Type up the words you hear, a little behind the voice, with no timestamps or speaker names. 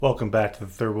Welcome back to the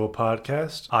Third Wheel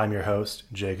Podcast. I'm your host,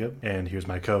 Jacob, and here's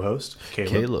my co-host,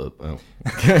 Caleb. Oh.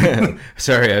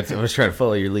 Sorry, I was trying to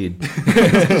follow your lead.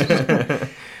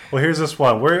 Well, here's this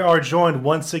one. We are joined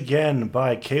once again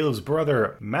by Caleb's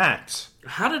brother, Matt.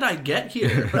 How did I get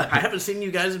here? I haven't seen you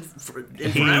guys in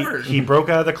forever. He broke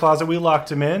out of the closet we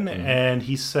locked him in, and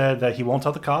he said that he won't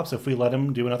tell the cops if we let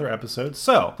him do another episode.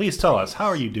 So, please tell us, how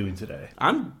are you doing today?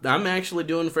 I'm actually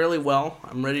doing fairly well.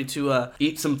 I'm ready to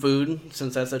eat some food,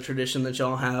 since that's a tradition that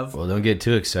y'all have. Well, don't get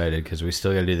too excited, because we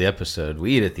still got to do the episode.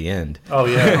 We eat at the end. Oh,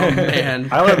 yeah. Oh, man.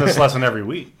 I learn this lesson every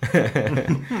week.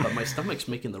 But my stomach's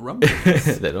making the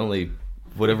rumbles. That only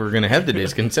whatever we're going to have today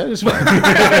is going to satisfy.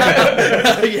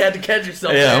 You had to catch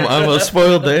yourself. Yeah, I almost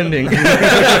spoiled the ending. I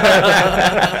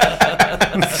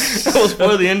will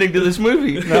spoil the ending to this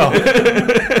movie. No.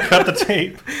 Cut the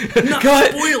tape. Not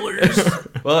spoilers.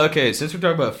 Well, okay, since we're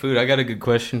talking about food, I got a good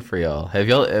question for y'all. Have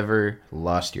y'all ever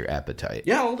lost your appetite?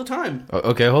 Yeah, all the time.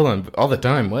 Okay, hold on. All the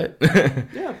time? What?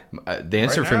 Yeah. The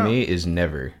answer for me is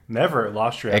never. Never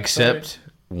lost your appetite? Except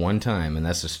one time, and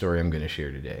that's the story I'm going to share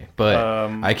today. But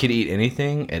I could eat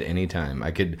anything at any time.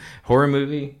 I could, horror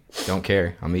movie, don't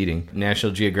care, I'm eating.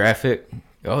 National Geographic,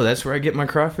 oh, that's where I get my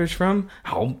crawfish from?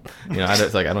 Oh,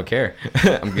 I don't care.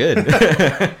 I'm good.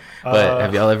 But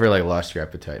have y'all ever lost your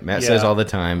appetite? Matt says all the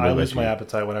time. I lose my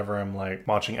appetite whenever I'm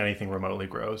watching anything remotely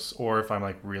gross, or if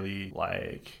I'm really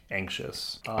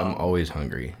anxious. I'm always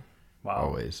hungry. Wow.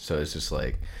 Always. So it's just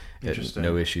Interesting.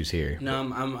 No issues here.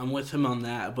 No, I'm with him on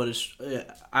that, but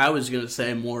I was gonna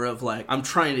say more of I'm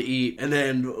trying to eat, and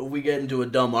then we get into a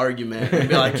dumb argument and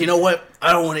be like, you know what,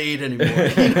 I don't want to eat anymore.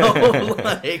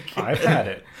 I've had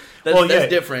it. That's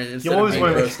different. Instead of being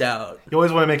grossed out, you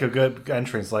always want to make a good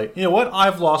entrance. You know what,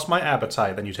 I've lost my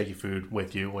appetite. Then you take your food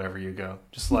with you wherever you go.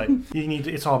 Just you need.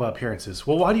 It's all about appearances.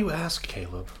 Well, why do you ask,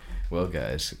 Caleb? Well,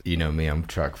 guys, you know me, I'm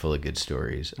chock full of good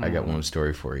stories. I got one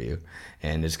story for you,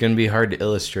 and it's going to be hard to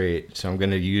illustrate, so I'm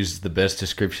going to use the best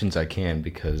descriptions I can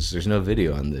because there's no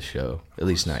video on this show, at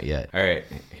least not yet. All right,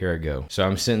 here I go. So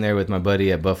I'm sitting there with my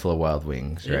buddy at Buffalo Wild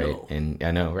Wings, right? Ew. And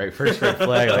I know, right? First red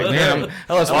flag, man,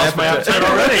 I lost my appetite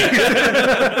already.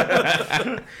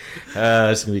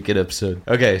 It's going to be a good episode.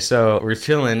 Okay, so we're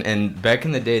chilling, and back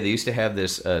in the day, they used to have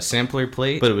this sampler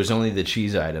plate, but it was only the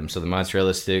cheese items, so the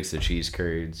mozzarella sticks, the cheese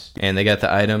curds. And they got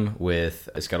the item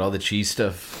it's got all the cheese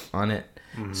stuff on it.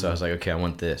 Mm-hmm. So I was like, okay, I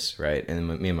want this, right?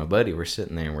 And me and my buddy were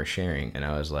sitting there and we're sharing. And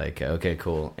I was like, okay,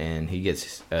 cool. And he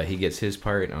gets his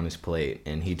part on his plate,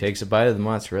 and he takes a bite of the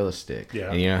mozzarella stick.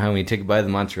 Yeah. And you know how when you take a bite of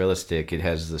the mozzarella stick, it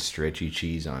has the stretchy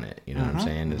cheese on it. You know what I'm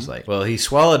saying? It's well, he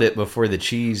swallowed it before the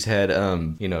cheese had,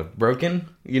 broken.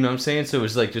 You know what I'm saying? So it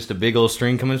was just a big old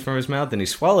string coming from his mouth, and he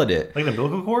swallowed it. Like an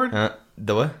umbilical cord?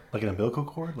 The what? Like an umbilical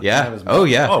cord? Yeah. Oh,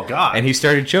 yeah. Oh, God. And he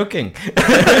started choking.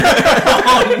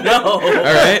 Oh, no. All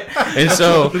right. And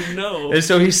so, no. And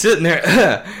so he's sitting there,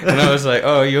 and I was like,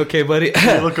 "Oh, are you okay, buddy?"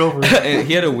 You look over. And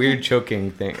he had a weird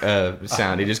choking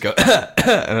sound. He just go,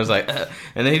 and I was like,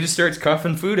 and then he just starts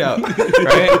coughing food out,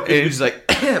 right? And he's like,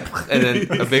 and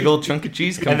then a big old chunk of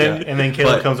cheese comes out. And then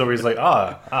Caleb comes over. He's like,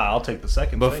 I'll take the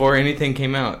second. Before anything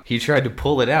came out, he tried to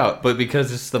pull it out, but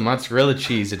because it's the mozzarella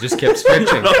cheese, it just kept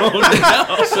stretching.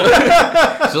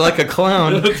 So like a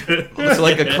clown, it's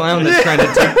like a clown that's trying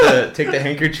to take the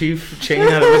handkerchief chain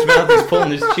out of his mouth. He's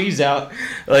pulling his cheese out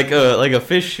like a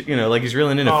fish, like he's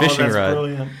reeling in a fishing rod.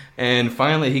 Brilliant. And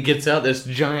finally, he gets out this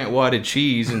giant wad of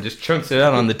cheese and just chunks it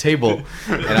out on the table.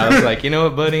 And I was like, you know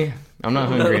what, buddy? I'm not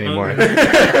hungry anymore.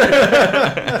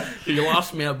 You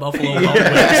lost me at Buffalo Wild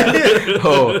Wings.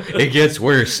 Oh, it gets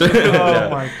worse. Oh,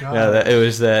 my God. Yeah, it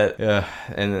was that.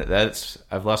 And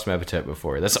I've lost my appetite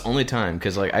before. That's the only time.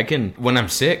 Because, when I'm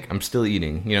sick, I'm still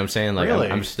eating. You know what I'm saying? Really?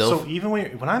 I'm still. So, even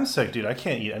when I'm sick, dude, I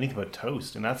can't eat anything but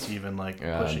toast. And that's even,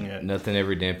 pushing it. Nothing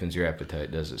ever dampens your appetite,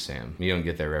 does it, Sam? You don't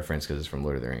get that reference because it's from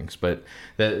Lord of the Rings. But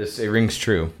it rings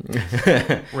true.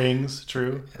 Rings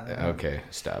true? Okay,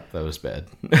 stop. That was bad.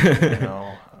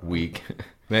 No. Weak.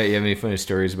 Matt, you have any funny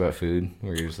stories about food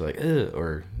where you're just like, ugh,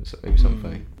 or maybe something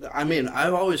funny? I mean,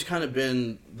 I've always kind of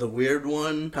been the weird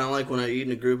one, kind of like when I eat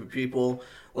in a group of people.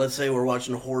 Let's say we're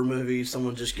watching a horror movie,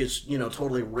 someone just gets,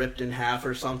 totally ripped in half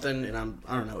or something, and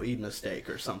I don't know, eating a steak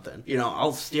or something.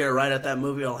 I'll stare right at that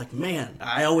movie, I'm like, man,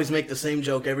 I always make the same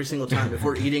joke every single time. If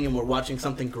we're eating and we're watching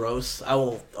something gross, I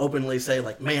will openly say,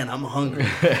 man, I'm hungry.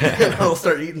 And I'll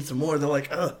start eating some more. They're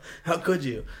like, oh, how could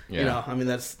you? Yeah. I mean,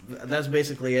 that's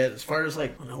basically it. As far as,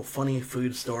 funny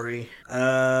food story,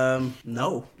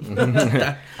 no.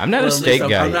 I'm not a steak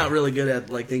guy. I'm not really good at,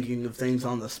 thinking of things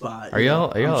on the spot. Are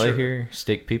y'all out here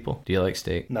steak people? Do you like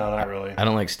steak? No, not really. I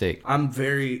don't like steak. I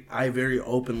very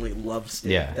openly love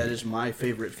steak. Yeah. That is my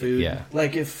favorite food. Yeah.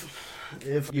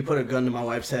 if you put a gun to my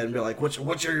wife's head and be like, "What's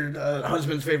your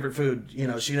husband's favorite food?" You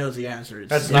know, she knows the answer.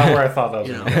 That's not where I thought that was.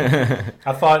 You know.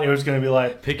 I thought it was going to be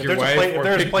like, Pick if your there's wife if or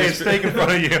there's a pick plate your- of steak in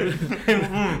front of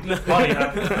you, funny.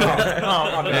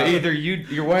 Either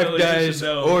your wife No, you dies, should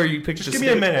know. or you pick Just the give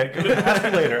me a steak. minute. Ask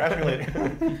me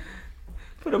later.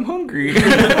 But I'm hungry.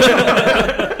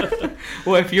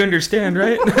 Well, if you understand,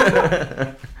 right?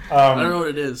 I don't know what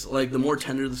it is. Like the more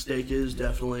tender the steak is,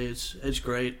 definitely it's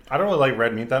great. I don't really like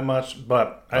red meat that much,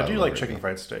 but I do love like red chicken meat.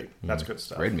 fried steak. That's good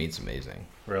stuff. Red meat's amazing.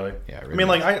 Really? Yeah, I red mean, meat.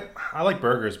 like I like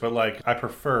burgers, but like I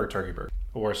prefer turkey burger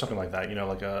or something like that. You know,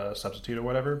 like a substitute or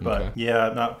whatever. But Okay.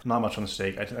 yeah, not much on the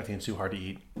steak. I think it's too hard to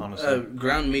eat, honestly.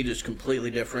 Ground meat is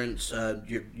completely different.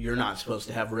 You're not supposed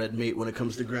to have red meat when it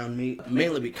comes to ground meat,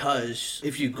 mainly because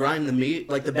if you grind the meat,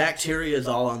 like the bacteria is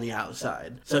all on the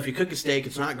outside. So if you cook a steak,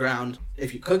 it's not ground.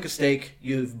 If you cook a steak,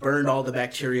 you've burned all the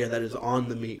bacteria that is on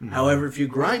the meat. However, if you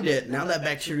grind it, now that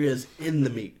bacteria is in the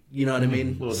meat. You know what I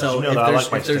mean? Well, So you know that I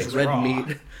like my if there's steaks red raw.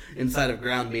 meat inside of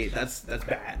ground meat, that's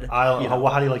bad. How You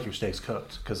know? do you like your steaks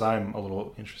cooked? Because I'm a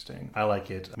little interesting. I like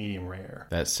it medium rare.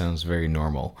 That sounds very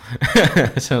normal.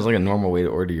 It sounds like a normal way to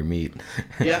order your meat.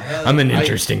 Yeah, I'm an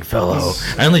interesting fellow.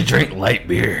 I only drink light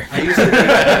beer. I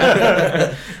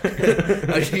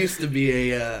used to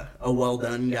be a well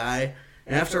done guy,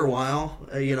 and after a while,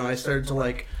 I started to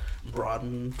like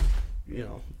broaden,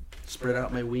 spread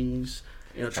out my wings,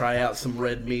 try out some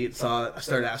red meat. So I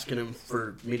started asking him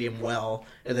for medium well,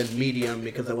 and then medium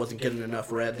because I wasn't getting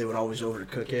enough red. They would always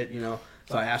overcook it,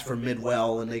 So I asked for mid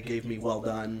well, and they gave me well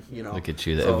done. Look at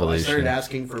you, the so evolution. I started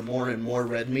asking for more and more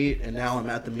red meat, and now I'm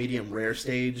at the medium rare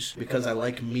stage because I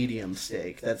like medium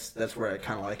steak. That's where I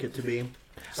kind of like it to be.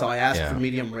 So I asked for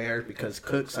medium rare because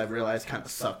cooks, I've realized, kind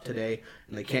of suck today,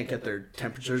 and they can't get their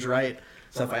temperatures right.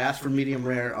 So if I ask for medium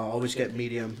rare, I'll always get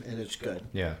medium, and it's good.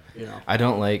 Yeah. You know. I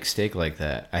don't like steak like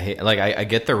that. I hate I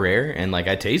get the rare and like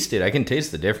I taste it. I can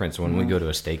taste the difference when we go to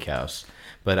a steakhouse.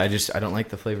 But I don't like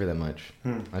the flavor that much.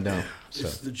 I don't. So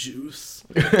It's the juice.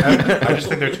 I just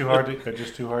think they're too hard. They're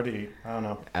just too hard to eat. I don't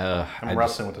know. I'm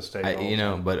wrestling with the steak. all the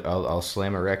time. But I'll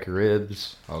slam a rack of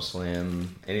ribs. I'll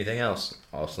slam anything else.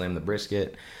 I'll slam the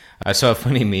brisket. I saw a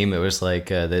funny meme. It was like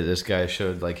this guy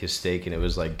showed like his steak, and it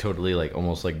was like totally like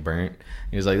almost like burnt.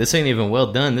 He was like, "This ain't even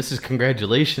well done. This is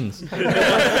congratulations."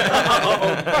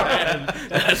 Oh, man.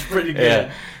 That's pretty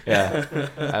good. Yeah.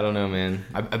 I don't know, man.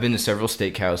 I've been to several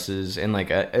steakhouses, and like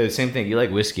same thing. You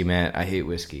like whiskey, Matt? I hate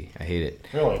whiskey. I hate it.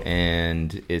 Really?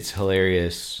 And it's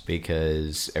hilarious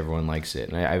because everyone likes it.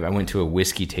 And I went to a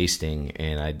whiskey tasting,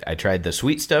 and I tried the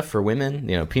sweet stuff for women.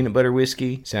 Peanut butter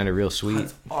whiskey sounded real sweet.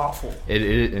 That's awful. And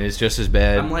it's just as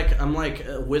bad. I'm like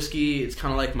whiskey. It's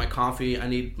kind of like my coffee. I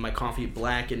need my coffee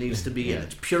black. It needs to be in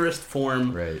its purest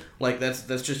form. Right. Like that's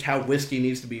just how whiskey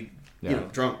needs to be.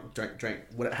 Drink,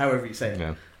 however you say it.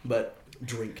 Yeah. But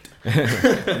drinked.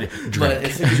 But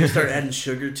as soon as you start adding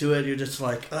sugar to it, you're just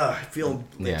like, ugh, I feel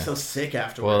so sick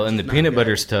afterwards. Well, and the It's not peanut good.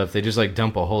 butter stuff, they just like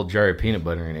dump a whole jar of peanut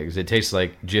butter in it because it tastes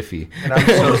like Jiffy. And I'm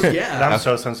so, Yeah. and I'm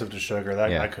so sensitive to sugar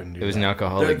that Yeah, I couldn't do it was that. an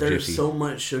alcoholic There's Jiffy. so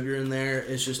much sugar in there.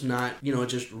 It's just not, it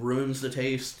just ruins the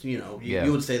taste. You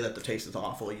would say that the taste is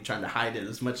awful. You're trying to hide it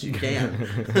as much as you can.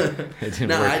 It didn't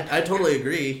No, work. I totally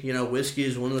agree. Whiskey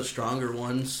is one of the stronger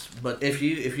ones. But if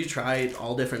you try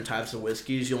all different types of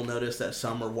whiskeys, you'll notice that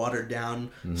some are watered down.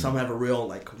 Some have a real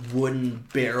like wooden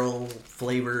barrel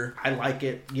flavor. I like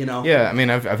it. Yeah, I mean,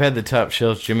 I've had the top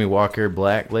shelf Jimmy Walker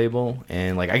Black label,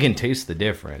 and like I can taste the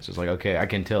difference. It's like, okay, I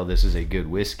can tell this is a good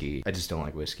whiskey. I just don't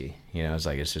like whiskey. It's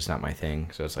like it's just not my thing.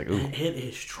 So it's like, ooh, It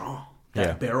is strong.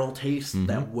 That barrel taste,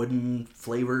 that wooden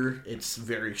flavor, it's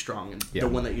very strong. And the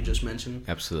one that you just mentioned.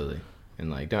 absolutely. And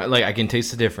like I can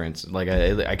taste the difference. Like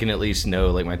I can at least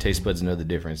know, like my taste buds know the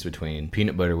difference between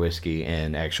peanut butter whiskey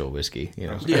and actual whiskey.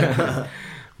 Yeah.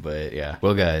 But yeah,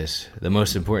 well, guys, the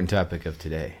most important topic of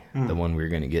today, the one we're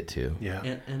going to get to.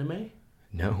 Yeah. Anime?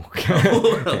 No.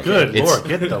 Good It's- Lord,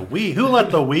 get the weeb. Who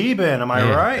let the weeb in? Am I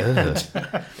Yeah, right?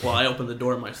 ugh. Well, I opened the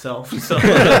door myself. So.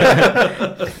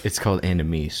 It's called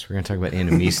Animes. We're going to talk about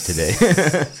Animes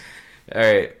today. All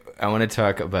right. I want to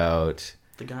talk about.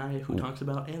 The guy who talks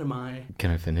about anime.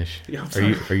 Can I finish? Yeah,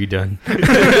 I'm Are you done?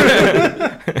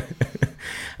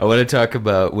 I want to talk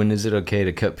about when is it okay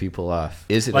to cut people off?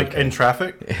 Is it Like okay? in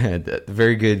traffic?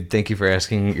 Very good. Thank you for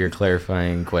asking your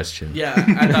clarifying question. Yeah,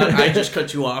 I thought I just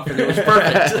cut you off and it was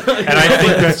perfect. And I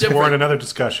think It's that's different. warrant another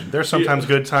discussion. There's sometimes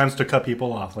good times to cut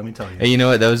people off, let me tell you. Hey, you know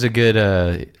what? That was a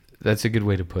good. That's a good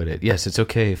way to put it. Yes, it's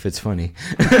okay if it's funny.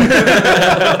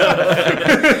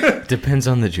 Depends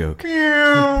on the joke.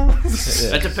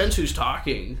 That depends who's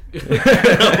talking.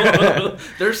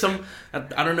 There's some,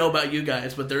 I don't know about you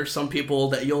guys, but there's some people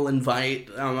that you'll invite.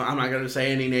 I'm not going to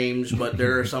say any names, but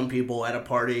there are some people at a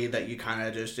party that you kind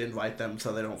of just invite them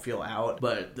so they don't feel out.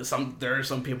 But there are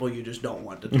some people you just don't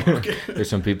want to talk. There's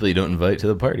some people you don't invite to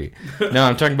the party. No,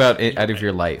 I'm talking about it out of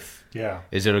your life. Yeah.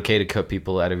 Is it okay to cut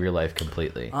people out of your life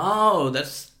completely? Oh,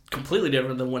 that's completely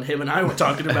different than what him and I were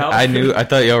talking about. I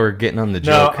thought y'all were getting on the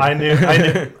joke. No, I knew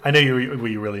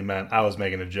what you really meant. I was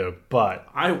making a joke, but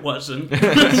I wasn't.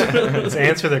 to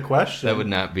answer the question, That would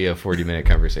not be a 40-minute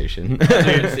conversation.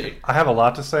 I have a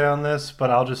lot to say on this, but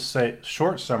I'll just say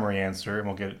short summary answer, and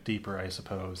we'll get deeper, I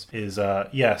suppose. Is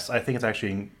yes, I think it's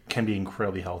actually can be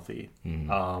incredibly healthy.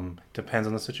 Depends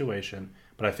on the situation,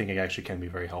 but I think it actually can be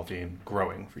very healthy and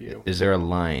growing for you. Is there a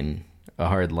line? A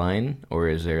hard line, or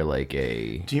is there like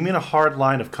a... Do you mean a hard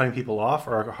line of cutting people off,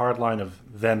 or a hard line of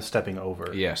them stepping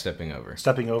over? Yeah, stepping over.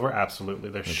 Stepping over, absolutely.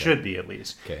 There should be, at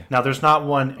least. Okay. Now, there's not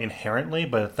one inherently,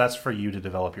 but that's for you to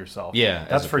develop yourself. Yeah,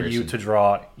 that's for you to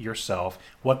draw yourself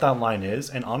what that line is.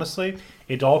 And honestly,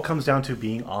 it all comes down to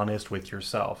being honest with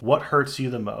yourself. What hurts you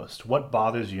the most? What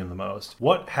bothers you the most?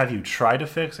 What have you tried to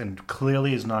fix and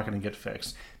clearly is not going to get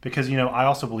fixed? Because, I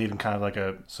also believe in kind of like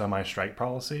a semi-strike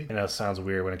policy. And that sounds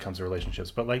weird when it comes to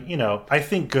relationships. But, I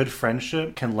think good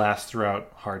friendship can last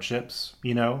throughout hardships,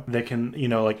 They can,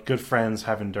 like good friends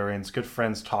have endurance. Good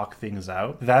friends talk things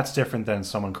out. That's different than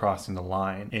someone crossing the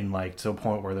line in, to a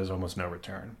point where there's almost no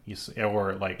return.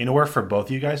 Or, in order for both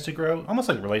of you guys to grow, almost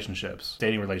like relationships,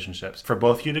 dating relationships. For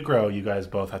both of you to grow, you guys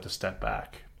both have to step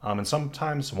back. And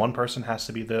sometimes one person has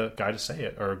to be the guy to say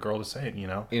it or a girl to say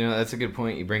it, that's a good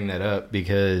point. You bring that up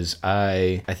because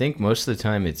I think most of the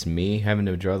time it's me having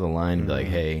to draw the line and be like,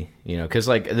 hey, because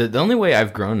the only way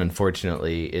I've grown,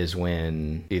 unfortunately, is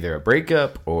when either a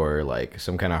breakup or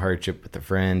some kind of hardship with a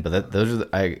friend. But those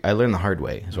are I learned the hard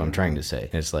way is what I'm trying to say.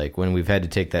 And it's when we've had to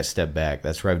take that step back,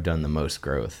 that's where I've done the most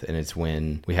growth. And it's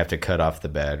when we have to cut off the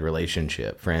bad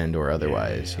relationship, friend or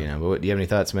otherwise, But do you have any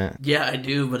thoughts, Matt? Yeah, I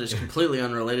do, but it's completely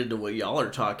unrelated to what y'all are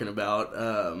talking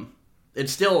about.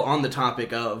 It's still on the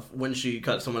topic of when she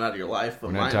cut someone out of your life. But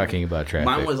we're not talking about traffic.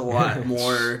 Mine was a lot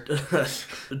more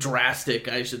drastic,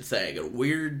 I should say.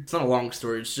 Weird. It's not a long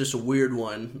story. It's just a weird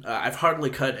one. I've hardly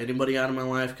cut anybody out of my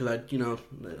life because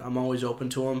I'm always open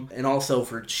to them, and also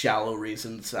for shallow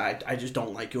reasons. I just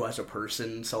don't like you as a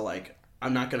person. So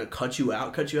I'm not gonna cut you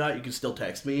out. You can still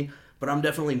text me, but I'm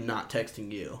definitely not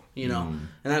texting you. And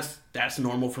that's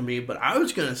normal for me. But I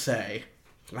was gonna say,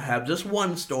 I have this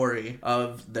one story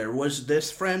of there was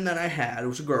this friend that I had. It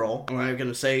was a girl. I'm not going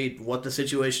to say what the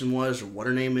situation was or what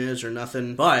her name is or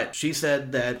nothing. But she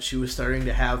said that she was starting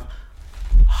to have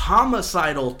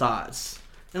homicidal thoughts.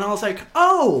 And I was like,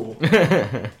 oh,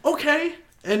 okay.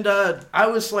 And I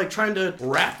was trying to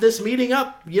wrap this meeting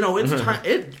up. It's time.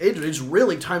 It is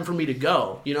really time for me to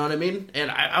go. You know what I mean? And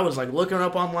I was looking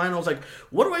up online. I was like,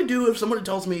 what do I do if somebody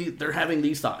tells me they're having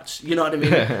these thoughts? You know what I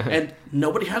mean? And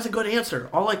nobody has a good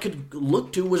answer. All I could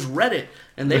look to was Reddit,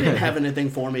 and they didn't have anything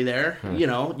for me there.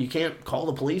 You can't call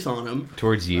the police on them.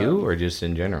 Towards you or just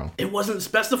in general? It wasn't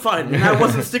specified, and I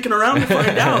wasn't sticking around to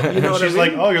find out. You know what I mean? She's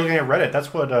like, oh, you're looking at Reddit.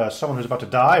 That's what someone who's about to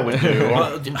die would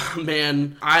do.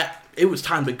 Man, it was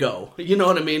time to go. You know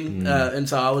what I mean? And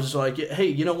so I was just like, hey,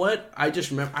 you know what? I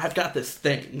just remember I've got this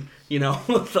thing,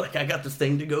 I got this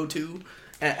thing to go to.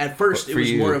 At first, it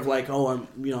was more of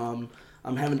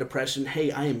I'm having depression.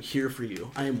 Hey, I am here for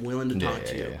you. I am willing to talk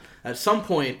to you. Yeah. At some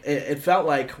point, it felt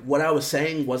like what I was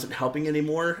saying wasn't helping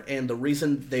anymore. And the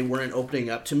reason they weren't opening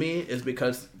up to me is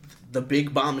because the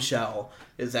big bombshell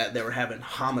is that they were having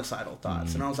homicidal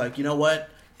thoughts. And I was like, you know what?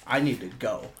 I need to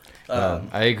go.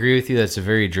 I agree with you. That's a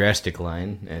very drastic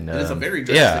line, and it's a very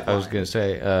drastic line. I was gonna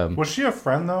say. Was she a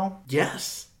friend though?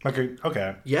 Yes.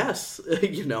 Okay. Yes.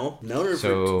 Known her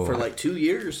for 2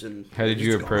 years. And how did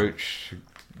you approach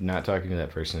not talking to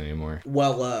that person anymore?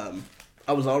 Well,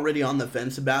 I was already on the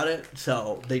fence about it,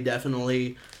 so they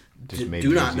definitely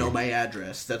do not know my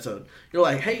address. You're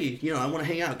like, hey, I want to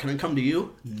hang out. Can I come to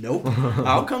you? Nope.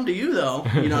 I'll come to you though.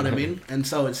 You know what I mean? And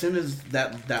so as soon as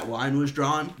that line was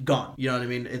drawn, gone. You know what I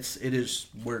mean?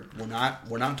 We're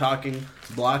not talking.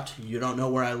 Blocked. You don't know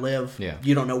where I live. Yeah.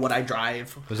 You don't know what I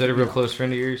drive. Was that a real close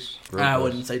friend of yours? I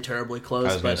wouldn't say terribly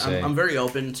close, but I'm very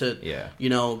open to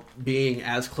being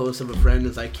as close of a friend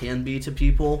as I can be to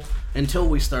people until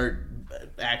we start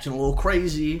acting a little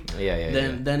crazy.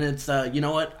 Then it's you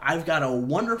know what, I've got a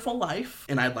wonderful life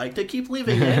and I'd like to keep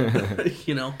living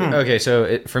it. Okay,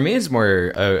 so for me it's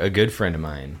more a good friend of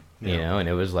mine you know, and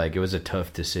it was a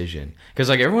tough decision. Because,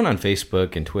 like, everyone on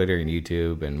Facebook and Twitter and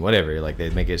YouTube and whatever, like, they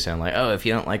make it sound like, oh, if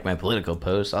you don't like my political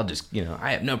posts, I'll just, you know,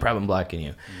 I have no problem blocking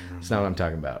you. It's not what I'm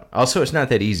talking about. Also, it's not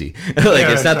that easy.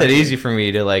 It's not that easy for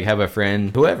me to, like, have a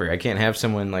friend, whoever. I can't have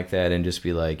someone like that and just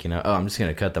be like, you know, oh, I'm just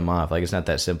going to cut them off. Like, it's not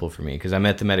that simple for me. Because I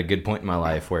met them at a good point in my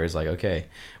life where it's like, okay,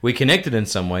 we connected in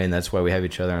some way, and that's why we have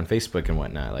each other on Facebook and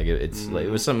whatnot. Like, like,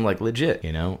 it was something, like, legit,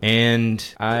 you know? And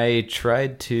I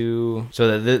tried to...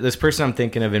 So this person I'm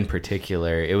thinking of in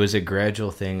particular, it was a gradual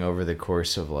thing over the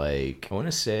course of, like, I want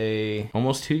to say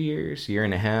almost 2 years, year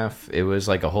and a half. It was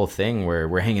like a whole thing where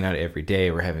we're hanging out every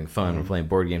day, we're having fun, we're playing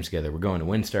board games together, we're going to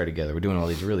WinStar together, we're doing all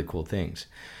these really cool things.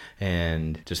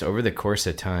 And just over the course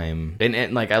of time,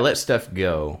 and like, I let stuff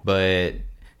go, but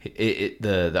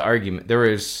the argument,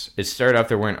 it started off,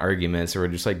 there weren't arguments, there were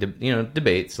just, like,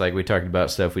 debates, like we talked about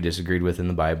stuff we disagreed with in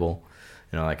the Bible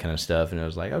and all that kind of stuff, and it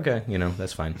was like, okay, you know,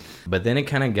 that's fine. But then it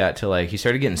kind of got to, like, he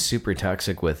started getting super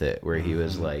toxic with it, where he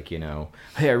was like, you know,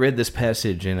 hey, I read this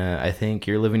passage and I think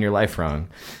you're living your life wrong.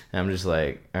 And I'm just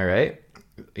like, all right,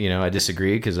 you know, I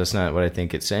disagree because that's not what I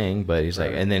think it's saying. But he's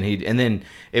like, and then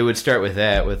it would start with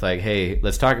that, with like, hey,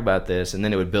 let's talk about this, and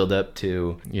then it would build up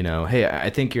to, you know, hey, I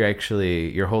think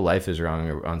your whole life is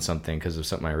wrong on something because of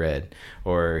something I read.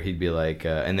 Or he'd be like,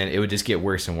 and then it would just get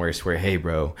worse and worse, where, hey,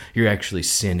 bro, you're actually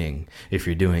sinning if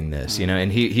you're doing this, you know.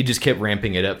 And he just kept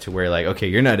ramping it up to where, like, okay,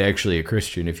 you're not actually a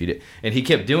Christian if you did. And he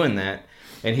kept doing that.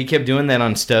 And he kept doing that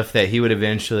on stuff that he would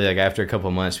eventually, like, after a couple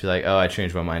of months, be like, "Oh, I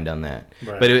changed my mind on that."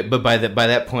 Right. But by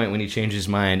that point, when he changed his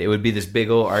mind, it would be this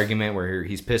big old argument where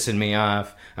he's pissing me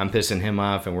off, I'm pissing him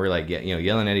off, and we're like, you know,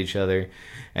 yelling at each other.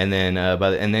 And then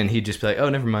and then he'd just be like, "Oh,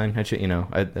 never mind.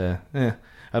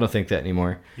 I don't think that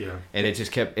anymore." Yeah. And it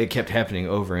just kept happening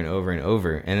over and over and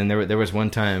over. And then there was one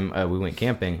time we went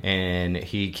camping, and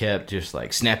he kept just,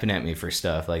 like, snapping at me for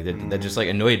stuff like that. That just, like,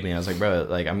 annoyed me. I was like, bro,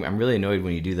 like, I'm really annoyed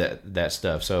when you do that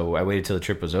stuff. So I waited till the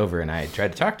trip was over, and I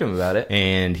tried to talk to him about it.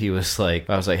 And he was like,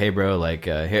 I was like, hey, bro, like,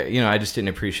 you know, I just didn't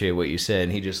appreciate what you said.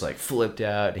 And he just, like, flipped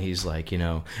out. And he's like, you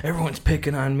know, everyone's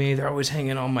picking on me. They're always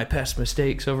hanging all my past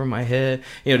mistakes over my head.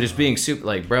 You know, just being super,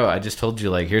 like, bro, I just told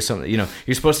you, like, here's something, you know,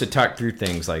 you're supposed to talk through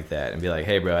things like that and be like,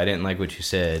 hey, bro, I didn't like what you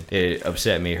said. It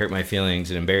upset me, hurt my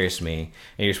feelings, it embarrassed me.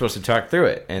 And you're supposed to talk through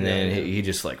it. And then he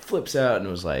just, like, flips out and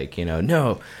was like, you know,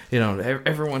 no, you know,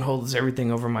 everyone holds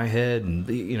everything over my head, and,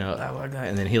 you know,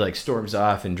 and then he, like, storms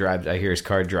off and drives. I hear his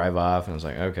car drive off, and I was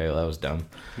like, okay, well, that was dumb.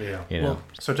 Yeah. You know? Well,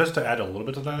 so just to add a little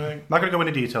bit to that, I'm not going to go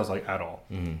into details, like, at all.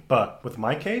 But with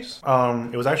my case,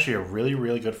 it was actually a really,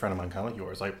 really good friend of mine, kind of like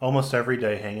yours, like, almost every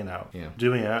day hanging out,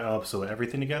 doing absolutely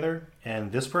everything together.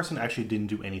 And this person actually didn't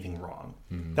do anything wrong.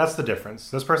 That's the difference.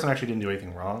 This person actually didn't do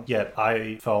anything wrong, yet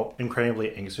I felt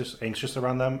incredibly anxious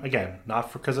around them. Again,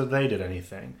 not because they did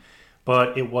anything,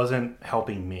 but it wasn't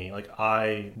helping me. Like,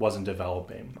 I wasn't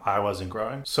developing. I wasn't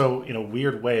growing. So, in a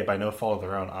weird way, by no fault of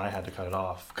their own, I had to cut it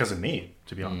off because of me,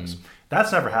 to be honest.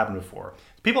 That's never happened before.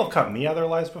 People have cut me out of their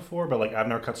lives before, but, like, I've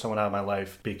never cut someone out of my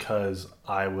life because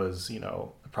I was, you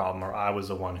know, the problem, or I was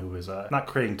the one who was not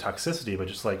creating toxicity, but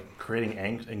just, like, creating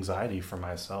anxiety for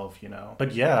myself, you know.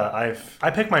 But yeah,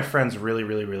 I pick my friends really,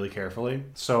 really, really carefully.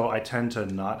 So I tend to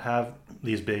not have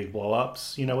these big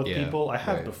blow-ups, you know, with people. I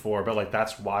have before, but, like,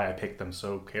 that's why I pick them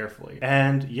so carefully.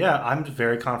 And yeah, I'm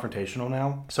very confrontational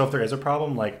now. So if there is a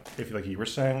problem, like, if, like you were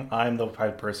saying, I'm the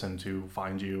type of person to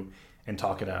find you and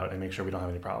talk it out and make sure we don't have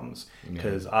any problems.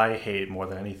 Because I hate more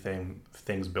than anything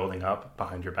things building up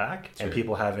behind your back and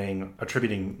people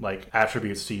attributing, like,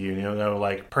 attributes to you, you know,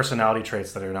 like personality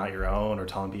traits that are not your own, or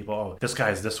telling people, oh, this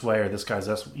guy's this way, or this guy's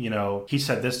this, you know, he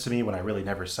said this to me when I really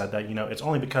never said that, you know. It's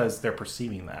only because they're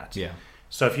perceiving that. Yeah.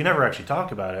 So if you never actually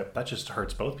talk about it, that just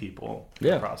hurts both people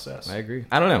in the process. I agree.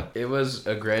 I don't know. It was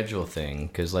a gradual thing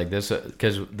because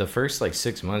the first, like,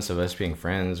 6 months of us being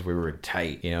friends, we were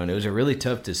tight, you know, and it was a really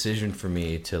tough decision for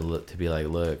me to be like,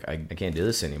 look, I can't do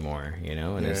this anymore, you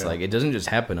know, and it's like, it doesn't just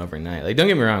happen overnight. Like, don't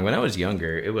get me wrong, when I was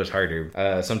younger, it was harder.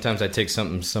 Sometimes I take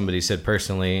something somebody said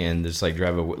personally and just, like,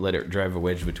 let it drive a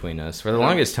wedge between us. For the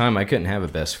longest time, I couldn't have a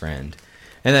best friend.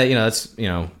 And that, you know, that's, you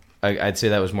know, I'd say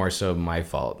that was more so my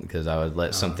fault, because I would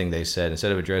let something they said,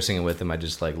 instead of addressing it with them, I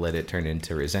just, like, let it turn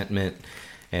into resentment.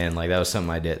 And, like, that was something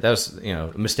I did. That was, you know,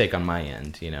 a mistake on my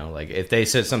end, you know. Like, if they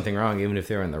said something wrong, even if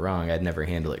they were in the wrong, I'd never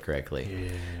handle it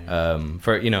correctly.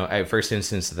 For, you know, first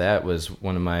instance of that was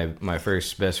one of my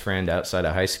first best friend outside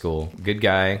of high school. Good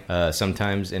guy.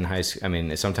 Sometimes in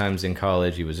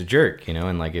college, he was a jerk, you know.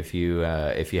 And, like, if you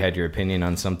had your opinion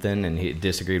on something and he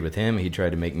disagreed with him, he tried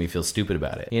to make me feel stupid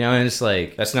about it, you know. And it's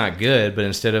like, that's not good. But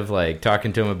instead of, like,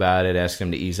 talking to him about it, asking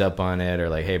him to ease up on it, or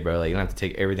like, hey, bro, like, you don't have to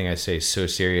take everything I say so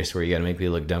serious where you got to make me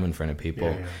look look dumb in front of people.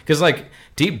 Yeah. Because, like,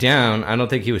 deep down, I don't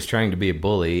think he was trying to be a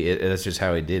bully. That's just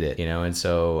how he did it, you know? And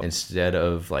so instead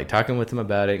of, like, talking with him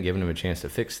about it and giving him a chance to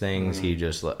fix things,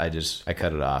 I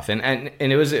cut it off. And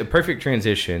it was a perfect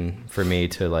transition for me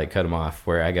to, like, cut him off,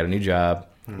 where I got a new job.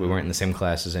 We weren't in the same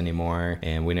classes anymore,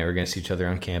 and we never going to see each other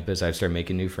on campus. I'd start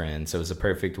making new friends. So it was a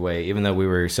perfect way, even though we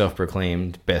were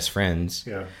self-proclaimed best friends.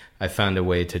 Yeah. I found a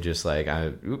way to just like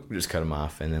just cut him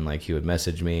off, and then like he would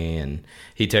message me, and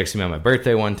he texted me on my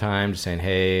birthday one time just saying,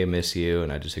 "Hey, I miss you,"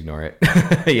 and I just ignore it,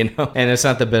 you know. And it's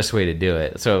not the best way to do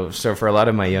it. So for a lot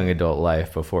of my young adult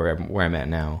life before where I'm at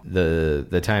now,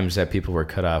 the times that people were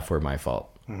cut off were my fault.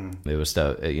 It was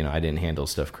stuff, you know, I didn't handle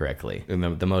stuff correctly.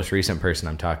 The most recent person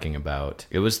I'm talking about,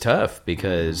 it was tough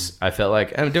because I felt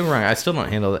like, I'm doing wrong. I still don't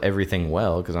handle everything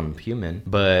well because I'm human,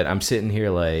 but I'm sitting here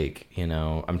like, you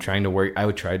know, I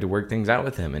would try to work things out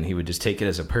with him, and he would just take it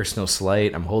as a personal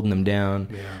slight. I'm holding him down.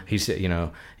 Yeah. He said, you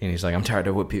know, and he's like, I'm tired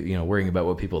of worrying about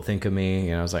what people think of me.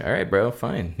 You know, I was like, all right, bro,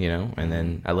 fine, you know, and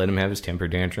then I let him have his temper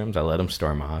tantrums. I let him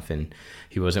storm off, and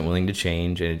he wasn't willing to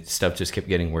change, and stuff just kept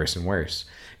getting worse and worse.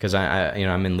 Because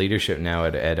I'm in leadership now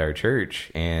at our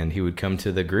church, and he would come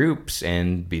to the groups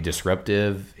and be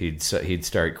disruptive. He'd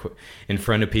start in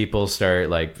front of people,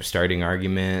 starting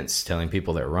arguments, telling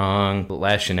people they're wrong,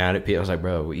 lashing out at people. I was like,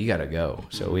 bro, you gotta go.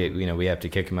 So we have to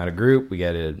kick him out of group. We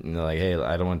gotta like, hey,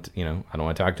 I don't want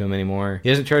to talk to him anymore. He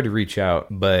hasn't tried to reach out,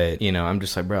 but I'm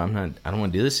just like, bro, I don't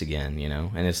want to do this again,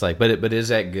 And it's like, but is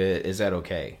that good? Is that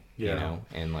okay? Yeah.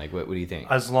 And like, what do you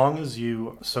think? As long as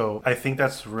so I think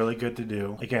that's really good to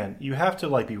do. Again, you have to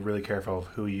like be really careful of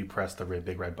who you press the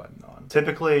big red button on.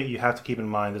 Typically, you have to keep in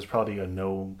mind there's probably a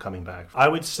no coming back. I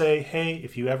would say, hey,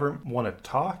 if you ever want to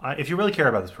talk, if you really care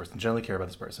about this person, generally care about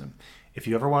this person, if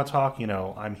you ever want to talk,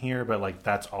 I'm here, but like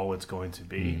that's all it's going to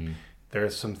be. Mm-hmm.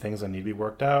 There's some things that need to be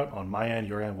worked out on my end,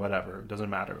 your end, whatever. It doesn't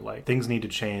matter. Like, things need to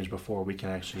change before we can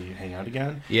actually hang out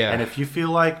again. Yeah. And if you feel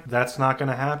like that's not going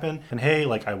to happen, and hey,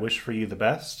 like, I wish for you the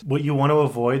best. What you want to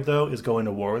avoid, though, is going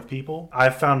to war with people.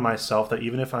 I've found myself that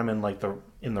even if I'm in, like,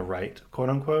 in the right, quote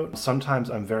unquote,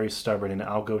 sometimes I'm very stubborn and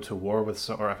I'll go to war with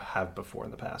or I have before in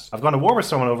the past. I've gone to war with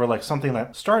someone over like something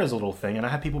that started as a little thing, and I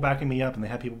had people backing me up and they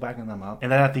had people backing them up.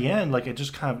 And then at the end, like, it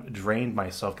just kind of drained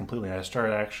myself completely. I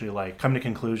started actually like coming to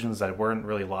conclusions that weren't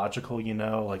really logical,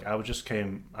 Like I just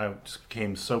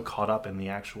became so caught up in the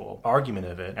actual argument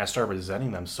of it. And I started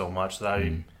resenting them so much that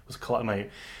I was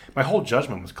my whole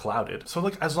judgment was clouded. So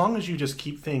like, as long as you just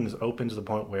keep things open to the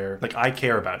point where like I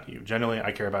care about you, generally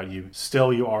I care about you,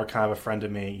 still you are kind of a friend to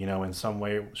me, in some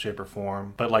way, shape or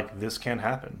form, but like this can't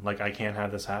happen. Like I can't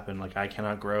have this happen. Like I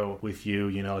cannot grow with you,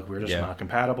 like we're just not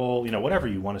compatible, whatever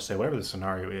you want to say, whatever the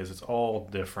scenario is, it's all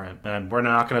different. And we're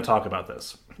not going to talk about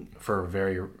this for a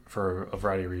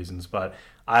variety of reasons, but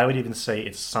I would even say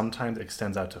it sometimes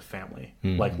extends out to family.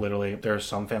 Mm-hmm. Like literally, there are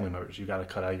some family members you got to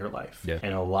cut out of your life. Yeah.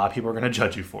 And a lot of people are going to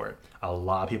judge you for it. A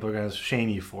lot of people are going to shame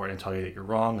you for it and tell you that you're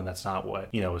wrong and that's not what,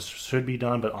 should be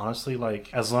done. But honestly,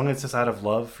 like, as long as it's out of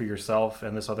love for yourself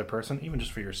and this other person, even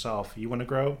just for yourself, you want to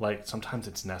grow, like, sometimes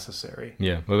it's necessary.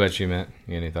 Yeah. What about you, Matt?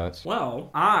 You got any thoughts? Well,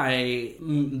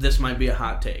 this might be a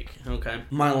hot take, okay?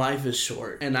 My life is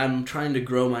short and I'm trying to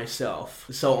grow myself.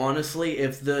 So honestly,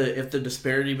 if the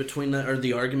disparity between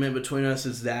the argument between us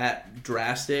is that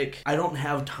drastic, I don't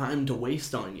have time to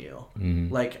waste on you.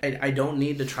 Mm-hmm. Like, I don't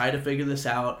need to try to figure this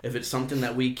out. If it's something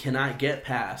that we cannot get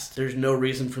past, there's no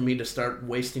reason for me to start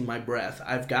wasting my breath.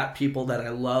 I've got people that I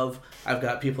love. I've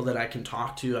got people that I can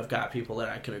talk to. I've got people that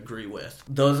I can agree with.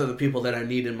 Those are the people that I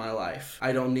need in my life.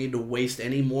 I don't need to waste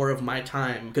any more of my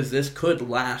time because this could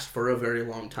last for a very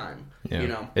long time.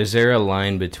 Yeah. Is there a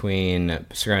line between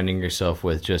surrounding yourself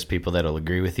with just people that'll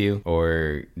agree with you,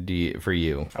 or for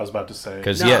you? I was about to say.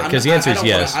 Because the answer is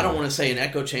yes. I don't want to say an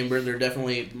echo chamber. They're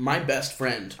definitely my best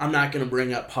friend. I'm not going to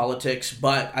bring up politics,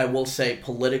 but I will say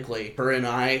politically, her and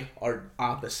I are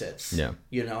opposites. Yeah.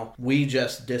 We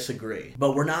just disagree.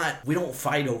 But we don't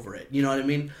fight over it. You know what I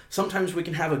mean? Sometimes we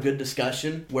can have a good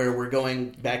discussion where we're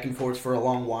going back and forth for a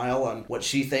long while on what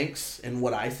she thinks and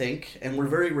what I think, and we're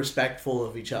very respectful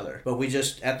of each other. But we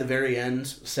just, at the very end,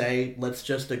 say, let's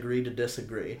just agree to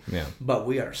disagree. Yeah. But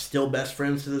we are still best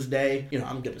friends to this day.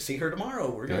 I'm going to see her tomorrow.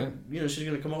 We're going to, she's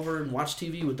going to come over and watch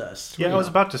TV with us. Yeah, I was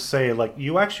about to say, like,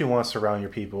 you actually want to surround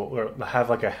your people, or have,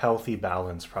 like, a healthy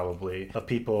balance, probably, of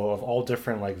people of all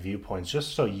different, like, viewpoints,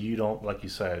 just so you don't, like you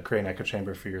said, create an echo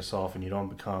chamber for yourself and you don't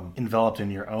become enveloped in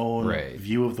your own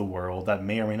view of the world that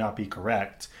may or may not be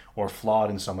correct or flawed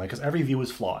in some way, because every view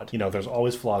is flawed. There's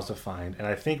always flaws to find. And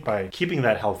I think by keeping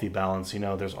that healthy balance,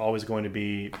 there's always going to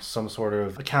be some sort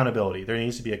of accountability. There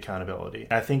needs to be accountability.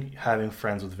 I think having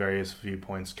friends with various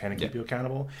viewpoints can keep you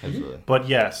accountable. Absolutely. But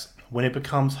yes, when it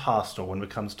becomes hostile, when it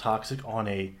becomes toxic on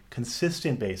a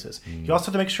consistent basis, you also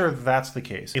have to make sure that's the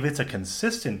case. If it's a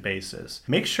consistent basis,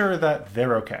 make sure that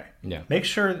they're okay. Yeah. Make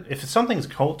sure if something's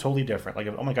totally different, like,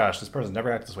 oh my gosh, this person's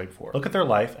never acted this way before. Look at their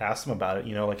life, ask them about it,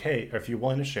 like, hey, if you're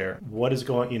willing to share, what is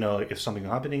going, if something's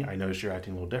happening, I notice you're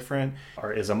acting a little different,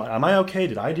 or am I okay?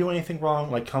 Did I do anything wrong?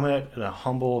 Like, come at a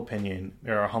humble opinion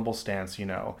or a humble stance,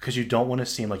 because you don't want to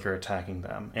seem like you're attacking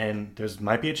them. And there's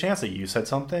might be a chance that you said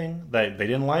something that they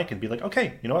didn't like and be like,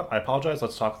 okay, you know what? I apologize.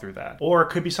 Let's talk through that. Or it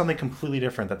could be something completely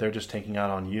different that they're just taking out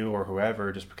on you or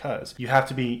whoever just because. You have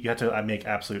to make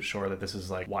absolute sure that this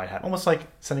is like why it happened. Almost like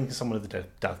sending someone to the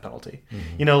death penalty.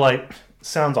 Like,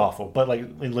 sounds awful, but like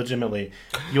legitimately,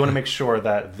 you want to make sure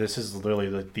that this is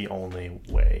literally the only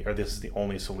way, or this is the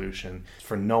only solution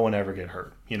for no one ever get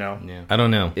hurt. Yeah. I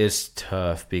don't know. It's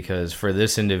tough because for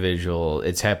this individual,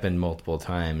 it's happened multiple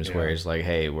times where it's like,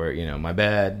 hey, my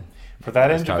bad. For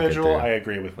that individual, I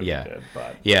agree with what you did.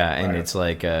 But and it's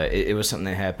like it was something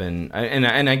that happened,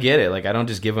 and I get it. Like, I don't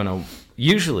just give them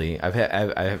Usually,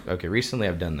 recently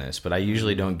I've done this, but I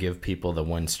usually don't give people the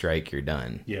one strike, you're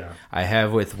done. Yeah. I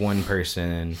have with one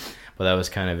person, but that was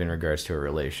kind of in regards to a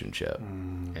relationship,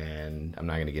 and I'm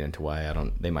not going to get into why.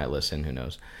 They might listen. Who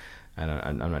knows?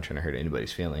 I'm not trying to hurt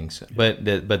anybody's feelings, but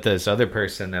this other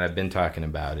person that I've been talking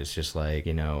about is just like,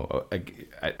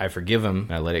 I forgive them,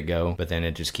 I let it go, but then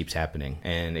it just keeps happening,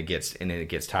 and it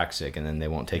gets toxic, and then they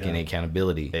won't take any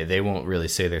accountability. They won't really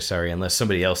say they're sorry unless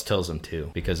somebody else tells them to,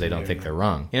 because they don't think they're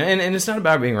wrong. And it's not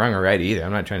about being wrong or right either.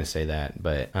 I'm not trying to say that,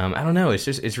 but I don't know.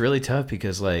 It's really tough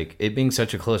because, like, it being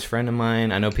such a close friend of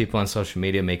mine, I know people on social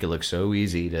media make it look so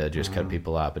easy to just cut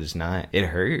people off, but it's not. It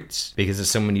hurts because it's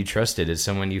someone you trusted. It's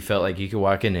someone you felt like you could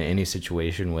walk into any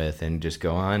situation with and just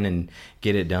go on and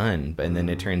get it done. And then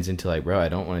it turns into like, bro, I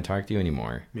don't want to talk to you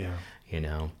anymore. Yeah.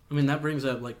 I mean, that brings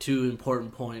up like two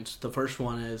important points. The first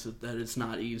one is that it's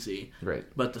not easy. Right.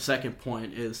 But the second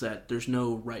point is that there's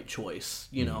no right choice.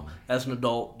 As an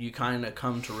adult, you kind of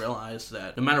come to realize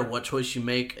that no matter what choice you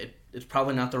make, it's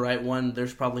probably not the right one.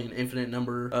 There's probably an infinite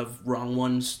number of wrong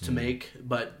ones to make.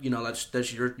 But,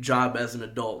 that's your job as an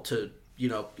adult to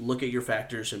look at your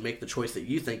factors and make the choice that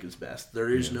you think is best.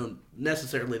 There is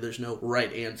there's no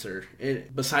right answer,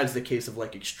 besides the case of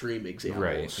like extreme examples.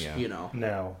 Right, yeah.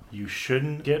 Now, you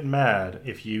shouldn't get mad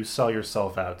if you sell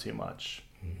yourself out too much.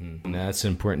 Mm-hmm. That's an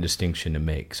important distinction to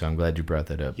make, so I'm glad you brought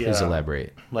that up. Yeah. Please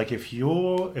elaborate. Like, if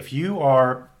you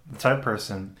are the type of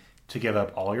person to give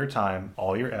up all your time,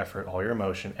 all your effort, all your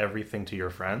emotion, everything to your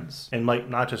friends. And like,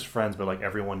 not just friends, but like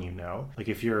everyone you know. Like,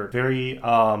 if you're very,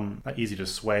 not easy to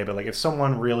sway, but like if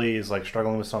someone really is like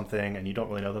struggling with something and you don't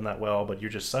really know them that well, but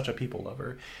you're just such a people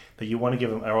lover that you want to give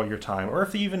them all your time, or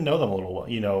if you even know them a little,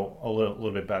 a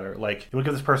little bit better. Like, you want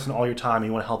to give this person all your time,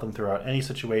 you want to help them throughout any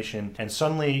situation, and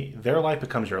suddenly their life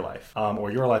becomes your life,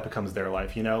 or your life becomes their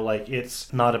life. Like,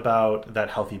 it's not about that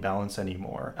healthy balance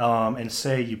anymore. And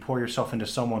say you pour yourself into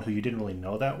someone who you didn't really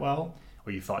know that well,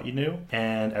 or you thought you knew,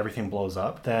 and everything blows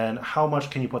up, then how much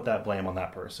can you put that blame on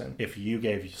that person if you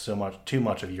gave too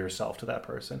much of yourself to that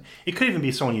person? It could even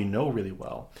be someone you know really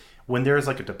well. When there's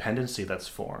like a dependency that's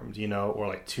formed, or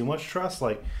like too much trust,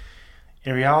 like,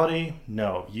 in reality,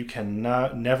 no, you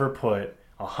cannot never put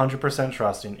 100%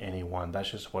 trust in anyone.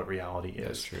 That's just what reality is.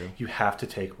 That's true. You have to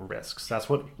take risks. That's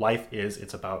what life is.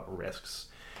 It's about risks.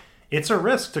 It's a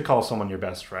risk to call someone your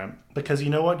best friend, because you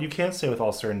know what? You can't say with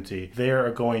all certainty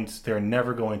they're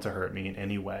never going to hurt me in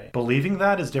any way. Believing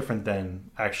that is different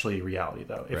than actually reality,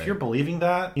 though. If you're believing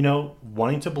that,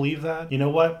 wanting to believe that, you know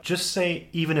what? Just say,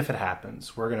 even if it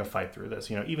happens, we're going to fight through this,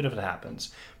 even if it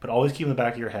happens. But always keep in the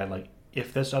back of your head, like,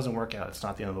 if this doesn't work out, it's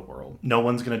not the end of the world. No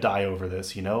one's going to die over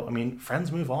this, I mean, friends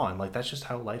move on. Like, that's just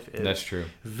how life is. That's true.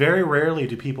 Very rarely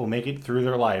do people make it through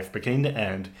their life, beginning to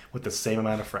end, with the same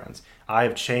amount of friends. I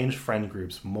have changed friend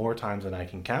groups more times than I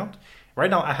can count. Right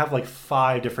now, I have like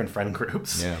 5 different friend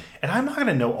groups. Yeah. And I'm not going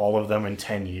to know all of them in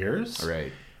 10 years.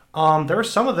 Right. There are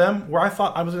some of them where I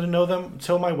thought I was going to know them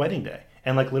till my wedding day.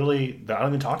 And like, literally, I don't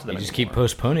even talk to them anymore. Just keep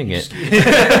postponing it.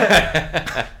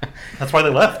 That's why they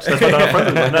left. That's why they're not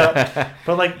friends with them.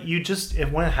 But like,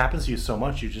 when it happens to you so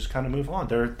much, you just kind of move on.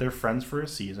 They're friends for a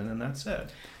season, and that's it.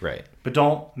 Right. But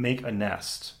don't make a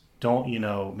nest. Don't,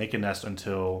 make a nest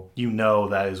until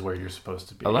that is where you're supposed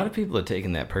to be. A lot of people are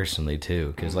taking that personally,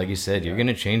 too. Because like you said, you're going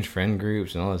to change friend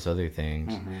groups and all those other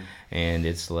things. Mm-hmm. And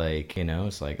it's like,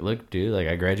 look, dude, like,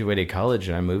 I graduated college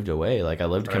and I moved away. Like, I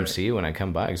love to come see you when I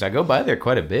come by. Because I go by there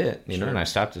quite a bit, know, and I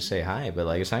stop to say hi. But,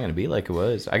 like, it's not going to be like it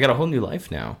was. I got a whole new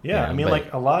life now. Yeah, I mean,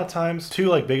 like, a lot of times, 2,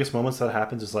 like, biggest moments that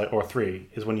happens is, like, or 3,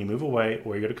 is when you move away,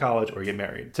 or you go to college, or you get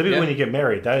married. Typically, when you get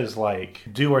married, that is, like,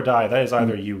 do or die. That is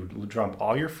either you dump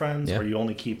all your friends friends, Yeah. or you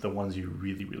only keep the ones you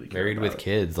really, really care Married with about.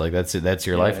 kids, like that's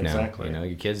your life now. exactly. You know,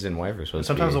 your kids and wife are supposed And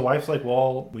sometimes to the be. wife's like,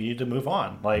 well, we need to move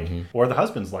on, like, or the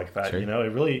husband's like that. Sure. You know,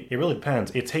 it really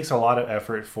depends. It takes a lot of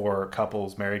effort for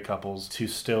married couples, to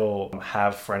still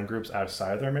have friend groups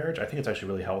outside of their marriage. I think it's actually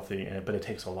really healthy, but it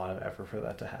takes a lot of effort for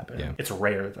that to happen. Yeah. It's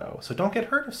rare though, so don't get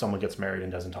hurt if someone gets married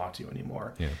and doesn't talk to you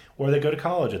anymore, Yeah. or they go to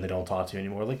college and they don't talk to you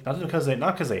anymore. Like not because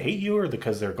they hate you or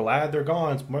because they're glad they're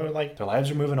gone. It's more like their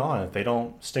lives are moving on. If they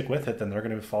don't stick with it, then they're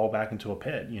going to fall back into a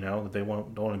pit, you know, that they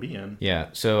don't want to be in. Yeah.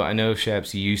 So I know,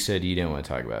 Shaps, you said you didn't want to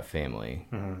talk about family,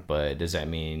 but does that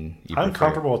mean I'm prefer-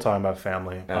 comfortable talking about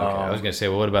family. Okay. I was gonna say,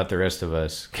 well, what about the rest of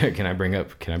us? Can I bring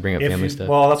up family stuff?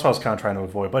 Well, that's what I was kind of trying to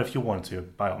avoid. But if you want to,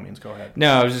 by all means, go ahead.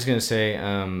 No, I was just gonna say,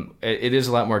 it is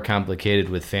a lot more complicated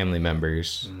with family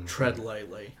members. Tread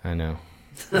lightly. I know.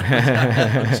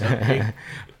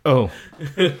 Oh,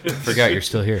 forgot you're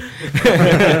still here.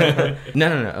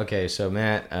 No. Okay, so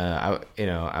Matt, I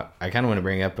kind of want to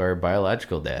bring up our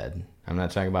biological dad. I'm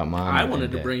not talking about mom. I and wanted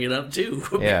to dad. bring it up too,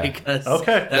 Yeah. because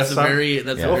Okay, that's a very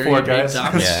Go very for it, big guys.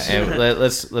 topic. Yeah, and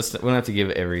let's we don't have to give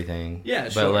everything. Yeah,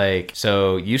 But sure.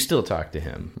 so you still talk to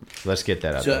him. Let's get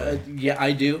that out So there. yeah,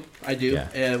 I do.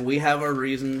 Yeah. We have our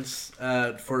reasons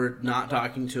for not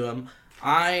talking to him.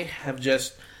 I have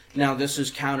just now. This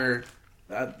is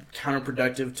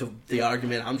counterproductive to the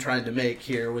argument I'm trying to make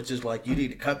here, which is like you need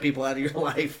to cut people out of your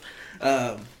life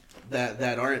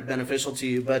that aren't beneficial to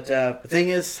you. But the thing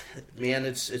is, man,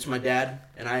 it's my dad,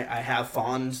 and I have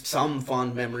some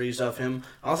fond memories of him.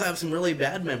 I also have some really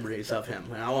bad memories of him,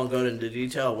 and I won't go into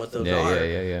detail what those are.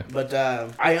 Yeah. But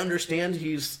I understand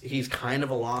he's kind of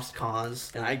a lost cause,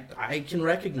 and I can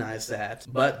recognize that.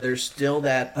 But there's still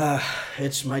that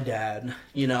it's my dad,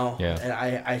 you know, Yeah. and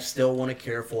I still want to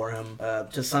care for him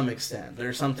to some extent. There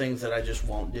are some things that I just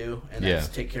won't do, and that's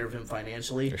take care of him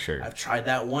financially. For sure. I've tried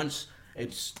that once.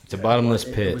 It's a bottomless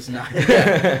pit. It was not.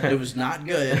 It was not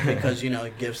good because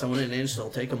give someone an inch, they'll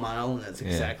take a mile, and that's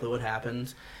exactly what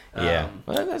happened. Yeah,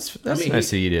 well, that's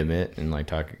nice of you to admit and like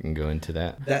talk and go into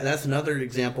that. That's another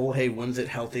example. Hey, when's it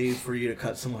healthy for you to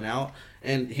cut someone out?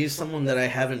 And he's someone that I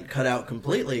haven't cut out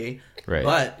completely, Right.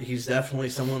 but he's definitely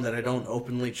someone that I don't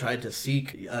openly try to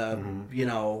seek.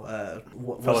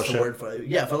 What's Fellowship. the word for?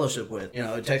 Yeah, fellowship with. You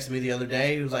know, he texted me the other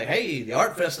day. He was like, "Hey, the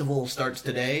art festival starts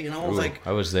today." You know, I was Ooh, like,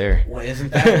 I was there. "Well,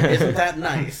 isn't that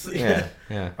nice?" Yeah.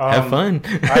 Have fun.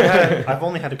 I've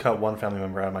only had to cut one family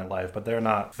member out of my life, but they're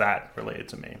not that related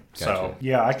to me. So Gotcha.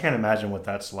 yeah, I can't imagine what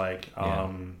that's like,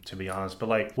 to be honest. But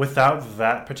like without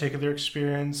that particular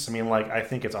experience, I mean, like I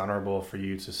think it's honorable for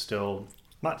you to still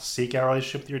not seek out a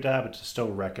relationship with your dad, but to still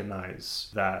recognize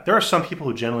that there are some people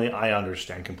who generally I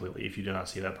understand completely if you do not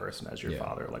see that person as your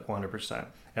father, like 100%.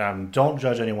 Don't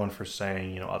judge anyone for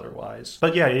saying, otherwise.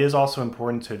 But yeah, it is also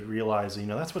important to realize,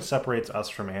 that's what separates us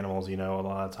from animals, a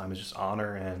lot of times is just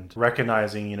honor and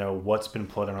recognizing, what's been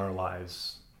put in our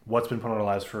lives. What's been put in our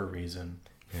lives for a reason.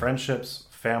 Yeah. Friendships,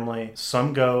 family,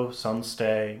 some go, some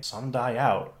stay, some die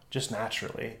out, just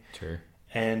naturally. Sure.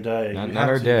 And not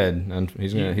our dad.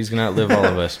 He's gonna outlive all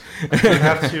of us.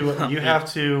 you have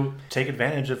to take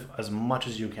advantage of as much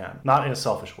as you can, not in a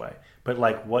selfish way, but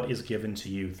like what is given to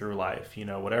you through life.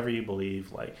 Whatever you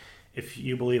believe, like if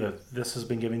you believe that this has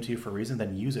been given to you for a reason,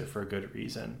 then use it for a good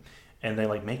reason. And then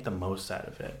make the most out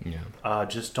of it. Yeah.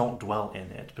 Just don't dwell in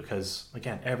it because,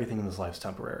 again, everything in this life is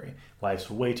temporary. Life's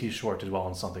way too short to dwell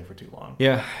on something for too long.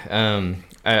 Yeah,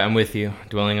 I'm with you.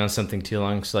 Dwelling on something too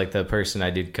long. So, like the person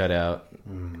I did cut out,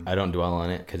 I don't dwell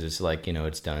on it because it's like,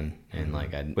 it's done.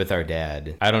 And with our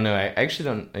dad, I don't know. I actually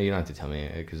don't. You don't have to tell me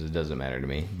because it doesn't matter to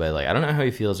me. But I don't know how he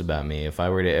feels about me. If I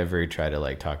were to ever try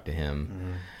to talk to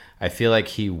him. I feel like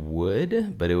he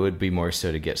would, but it would be more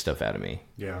so to get stuff out of me.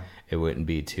 Yeah. It wouldn't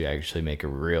be to actually make a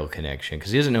real connection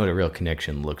because he doesn't know what a real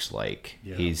connection looks like.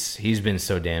 Yeah. He's been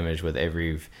so damaged with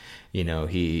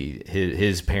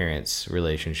his parents'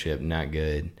 relationship not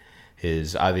good.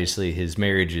 Obviously his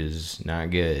marriage is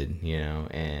not good,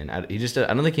 and I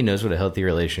don't think he knows what a healthy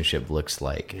relationship looks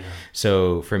like. Yeah.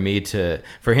 So for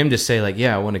him to say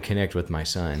I want to connect with my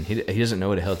son, he doesn't know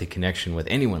what a healthy connection with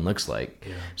anyone looks like.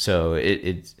 Yeah. So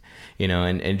it's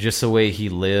and just the way he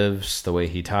lives, the way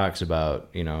he talks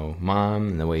about, mom,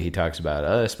 and the way he talks about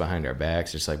us behind our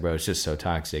backs, it's bro, it's just so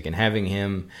toxic. And having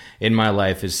him in my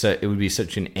life it would be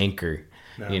such an anchor,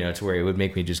 to where it would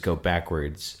make me just go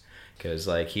backwards. Because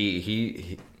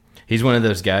he He's one of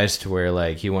those guys to where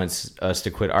like he wants us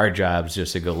to quit our jobs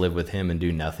just to go live with him and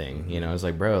do nothing. You know, it's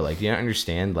like, bro, like, do you not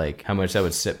understand like how much that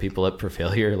would set people up for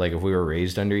failure? Like if we were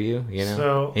raised under you, you know,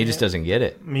 So, he just doesn't get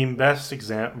it. I mean, best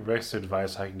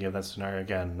advice I can give that scenario,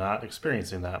 again, not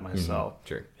experiencing that myself,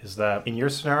 Sure. is that in your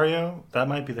scenario, that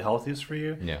might be the healthiest for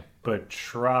you. Yeah. But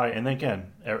try, and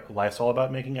again, life's all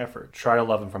about making effort. Try to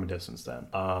love him from a distance then.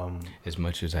 As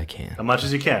much as I can. As much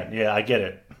as you can. Yeah, I get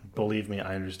it. Believe me,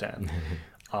 I understand.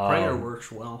 Prayer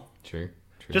works well. Sure.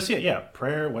 Just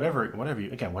prayer, whatever you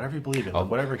believe in,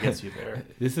 whatever gets you there.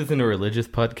 This isn't a religious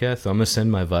podcast, so I'm gonna send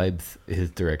my vibes his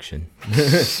direction.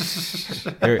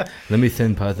 Here, let me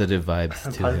send positive vibes to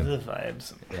him. Positive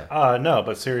vibes. Yeah. No,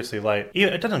 but seriously, like,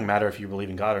 it doesn't matter if you believe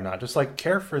in God or not. Just like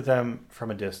care for them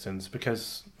from a distance,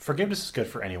 because forgiveness is good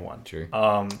for anyone. Sure.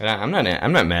 And I'm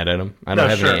not mad at him. I don't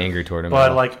have any anger toward him.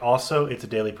 But like, also, it's a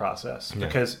daily process,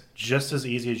 because just as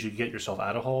easy as you get yourself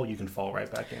out of hole, you can fall right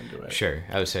back into it. Sure.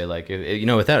 I would say like,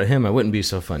 without him, I wouldn't be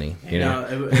so funny. You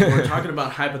know? We're talking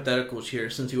about hypotheticals here.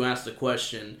 Since you asked the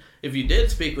question, if you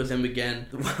did speak with him again,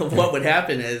 what would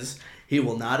happen is he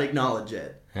will not acknowledge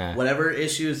it. Whatever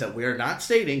issues that we're not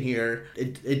stating here,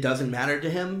 it doesn't matter to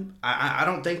him. I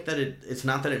don't think that it's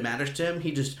not that it matters to him.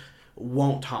 He just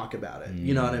won't talk about it.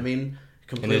 You know what I mean?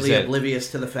 Completely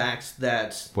oblivious to the facts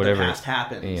that the past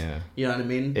happened. Yeah. You know what I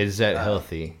mean? Is that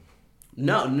healthy?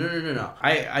 No.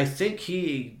 I think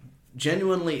he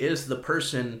genuinely is the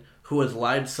person who has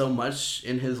lied so much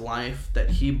in his life that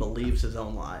he believes his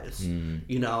own lies.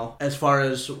 You know, as far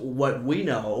as what we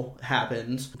know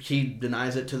happens, he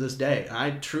denies it to this day.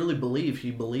 I truly believe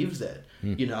he believes it.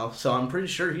 You know, so I'm pretty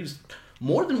sure he's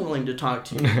more than willing to talk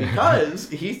to you because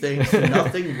he thinks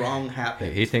nothing wrong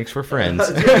happened. He thinks we're friends.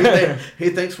 He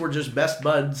thinks we're just best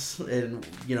buds, and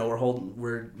we're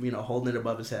holding it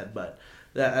above his head. But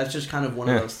that's just kind of one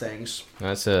of those things.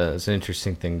 That's an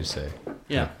interesting thing to say.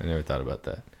 Yeah, I never thought about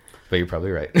that. But you're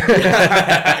probably right.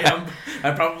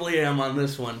 I probably am on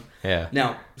this one. Yeah.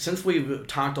 Now, since we've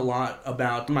talked a lot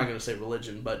about, I'm not going to say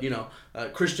religion, but,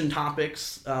 Christian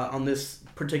topics on this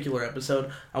particular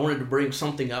episode, I wanted to bring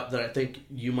something up that I think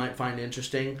you might find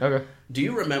interesting. Okay. Do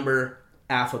you remember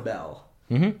Affabel?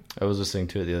 Mm-hmm. I was listening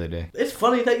to it the other day. It's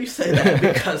funny that you say that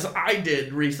because I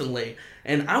did recently,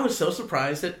 and I was so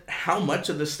surprised at how much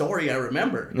of the story I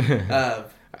remember.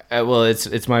 Well,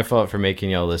 it's my fault for making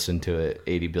y'all listen to it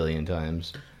 80 billion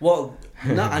times. Well,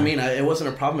 no, I mean, it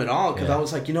wasn't a problem at all because I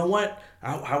was like, you know what?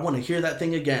 I want to hear that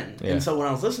thing again. Yeah. And so when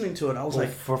I was listening to it, I was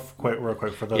like... Real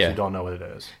quick, for those who don't know what it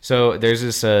is. So there's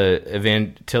this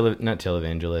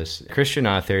televangelist, Christian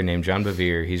author named John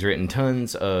Bevere. He's written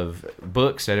tons of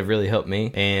books that have really helped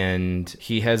me. And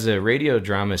he has a radio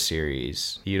drama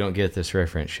series. You don't get this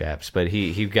reference, Shaps, but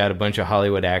he got a bunch of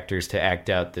Hollywood actors to act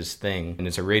out this thing. And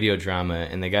it's a radio drama,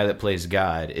 and the guy that plays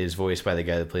God is voiced by the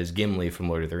guy that plays Gimli from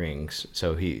Lord of the Rings.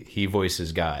 So he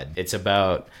voices God. It's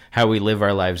about how we live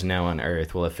our lives now on Earth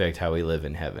will affect how we live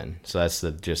in heaven. So that's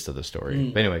the gist of the story.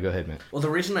 But anyway, go ahead, man. Well, the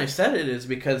reason I said it is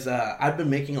because I've been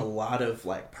making a lot of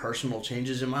personal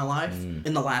changes in my life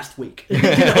in the last week. You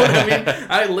know what I mean?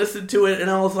 I listened to it and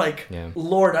I was like,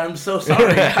 Lord, I'm so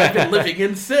sorry. I've been living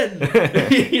in sin.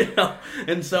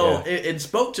 And so it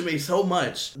spoke to me so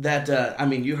much that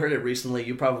you heard it recently.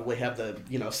 You probably have the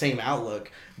same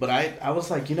outlook. But I was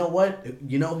like, you know what?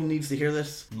 You know who needs to hear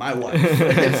this? My wife.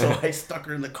 And so I stuck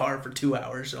her in the car for 2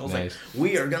 hours. I was like,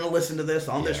 we are going to listen to this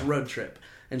on this road trip.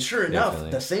 And sure enough,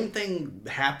 the same thing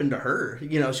happened to her.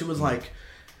 She was like,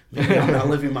 maybe I'm not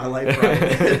living my life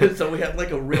right. So we had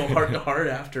a real heart-to-heart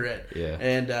after it. Yeah.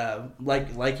 And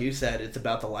like you said, it's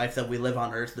about the life that we live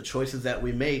on Earth, the choices that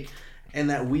we make,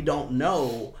 and that we don't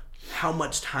know how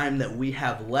much time that we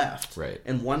have left. Right.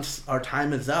 And once our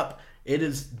time is up, it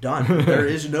is done. There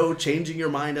is no changing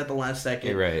your mind at the last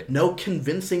second. Right. No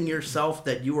convincing yourself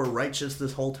that you were righteous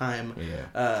this whole time.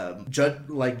 Yeah.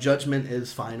 Judgment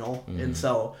is final. And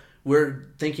so we're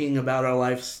thinking about our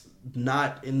lives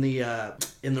not in the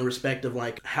respect of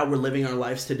how we're living our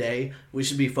lives today. We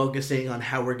should be focusing on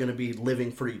how we're going to be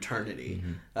living for eternity.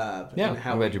 I'm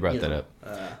glad you brought that up.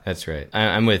 That's right.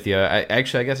 I'm with you. I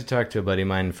got to talk to a buddy of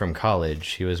mine from college.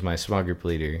 He was my small group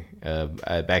leader.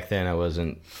 Back then, I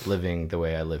wasn't living the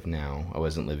way I live now. I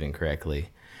wasn't living correctly.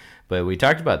 But we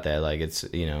talked about that. It's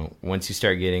once you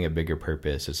start getting a bigger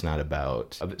purpose, it's not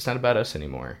about us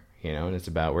anymore. And it's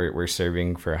about we're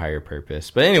serving for a higher purpose.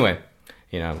 But anyway.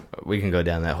 We can go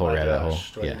down that whole rabbit hole.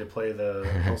 Do I need to play the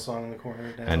whole song in the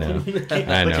corner now? I know. Can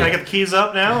I get the keys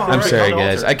up now? I'm sorry,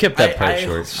 guys. I kept that part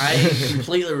short. I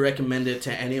completely recommend it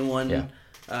to anyone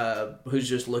who's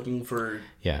just looking for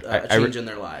a change in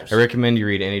their lives. I recommend you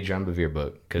read any John Bevere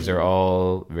book because they're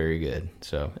all very good.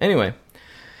 So, anyway.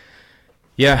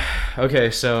 Yeah. Okay.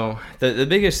 So the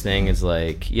biggest thing is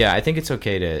like, yeah, I think it's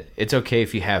okay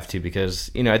if you have to,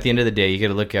 because, you know, at the end of the day, you got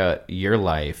to look at your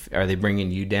life. Are they bringing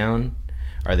you down?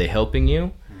 Are they helping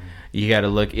you? You got to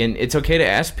look in. It's okay to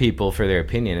ask people for their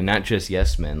opinion, and not just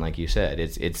yes men, like you said.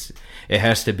 It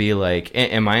has to be like,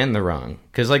 am I in the wrong?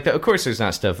 Because like, of course, there's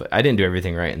not stuff. I didn't do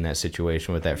everything right in that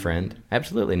situation with that friend.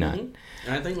 Absolutely not. Mm-hmm.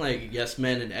 And I think like yes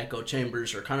men and echo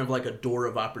chambers are kind of like a door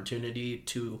of opportunity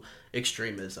to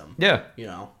extremism. Yeah. You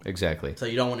know. Exactly. So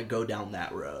you don't want to go down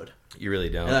that road. You really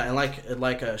don't. And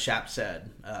like Shap said,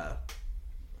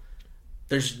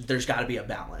 there's got to be a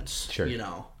balance. Sure. You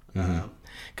know.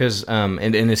 Because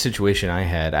in a situation I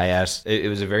had, I asked, it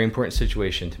was a very important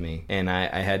situation to me, and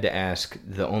I had to ask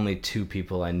the only two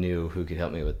people I knew who could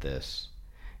help me with this.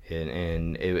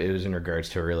 And it was in regards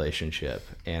to a relationship.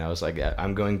 And I was like,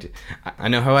 I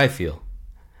know how I feel,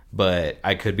 but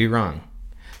I could be wrong.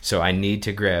 So I need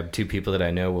to grab two people that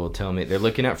I know will tell me, they're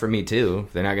looking out for me too.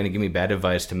 They're not going to give me bad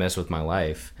advice to mess with my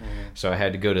life. So I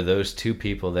had to go to those two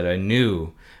people that I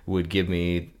knew would give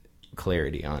me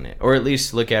clarity on it, or at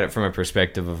least look at it from a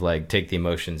perspective of like, take the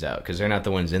emotions out, because they're not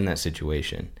the ones in that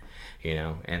situation, you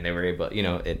know. And they were able, you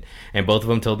know, and both of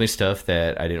them told me stuff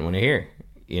that I didn't want to hear,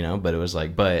 you know, but it was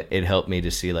like, but it helped me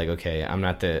to see like, okay, I'm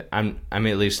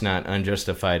at least not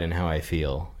unjustified in how I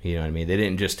feel, you know what I mean? They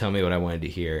didn't just tell me what I wanted to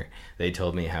hear, they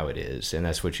told me how it is. And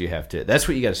that's what you got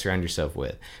to surround yourself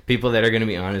with, people that are going to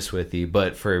be honest with you,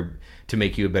 but to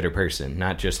make you a better person,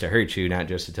 not just to hurt you, not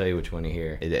just to tell you what you want to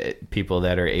hear. People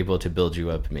that are able to build you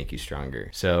up and make you stronger.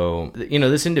 So, you know,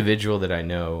 this individual that I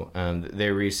know,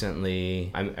 they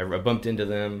recently, I bumped into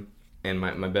them, and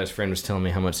my best friend was telling me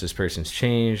how much this person's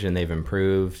changed and they've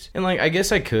improved. And like, I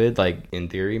guess I could, like, in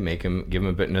theory, give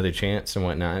him another chance and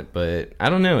whatnot, but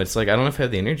I don't know. It's like, I don't know if I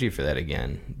have the energy for that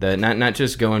again. That not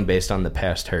just going based on the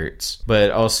past hurts, but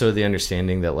also the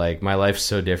understanding that like, my life's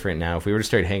so different now. If we were to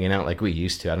start hanging out like we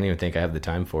used to, I don't even think I have the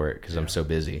time for it, because I'm so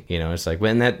busy. You know, it's like,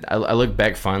 when I look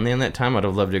back fondly on that time, I'd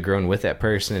have loved to have grown with that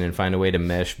person and find a way to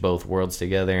mesh both worlds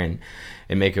together and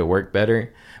make it work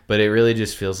better. But it really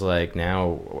just feels like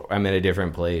now I'm at a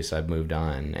different place. I've moved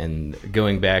on. And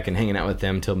going back and hanging out with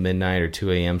them till midnight or 2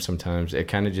 a.m. sometimes, it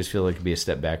kind of just feels like it could be a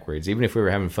step backwards, even if we were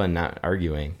having fun, not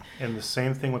arguing. And the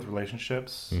same thing with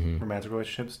relationships, romantic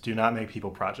relationships, do not make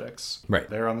people projects. Right.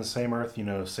 They're on the same earth, you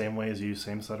know, same way as you,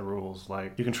 same set of rules.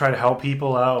 Like, you can try to help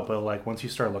people out, but like, once you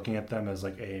start looking at them as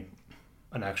like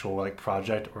an actual like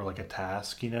project or like a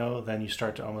task, you know, then you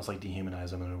start to almost like dehumanize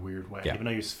them in a weird way. Yeah. Even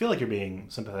though you feel like you're being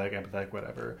sympathetic, empathetic,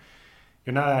 whatever,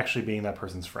 you're not actually being that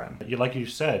person's friend. Like you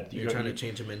said, you're trying to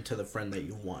change them into the friend that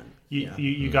you want.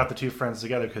 You got the two friends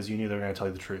together because you knew they were going to tell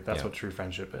you the truth. That's what true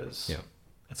friendship is. Yeah.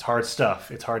 It's hard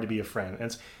stuff. It's hard to be a friend.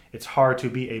 It's hard to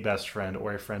be a best friend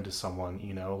or a friend to someone,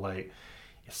 you know, like,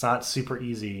 it's not super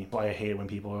easy. I hate it when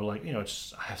people are like, you know,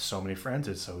 I have so many friends.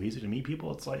 It's so easy to meet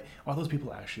people. It's like, are those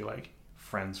people actually like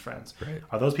friends? Right.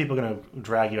 Are those people going to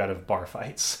drag you out of bar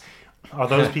fights? Are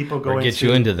those people going or get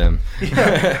you into them?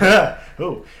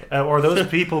 Or are those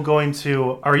people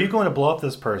are you going to blow up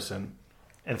this person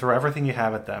and throw everything you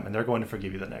have at them, and they're going to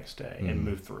forgive you the next day and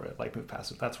move through it, like move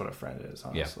past it? That's what a friend is,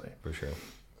 honestly. Yeah, for sure.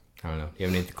 I don't know. You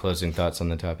have any closing thoughts on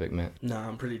the topic, Matt? No,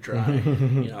 I'm pretty dry.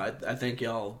 You know, I think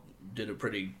y'all did a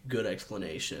pretty good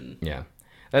explanation. Yeah.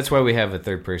 That's why we have a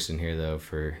third person here, though,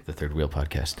 for the Third Wheel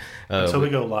podcast. So we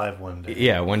go live one day.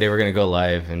 Yeah, one day we're going to go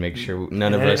live and make sure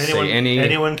none of us say any...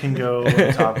 Anyone can go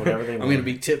and talk whatever they want. I'm going to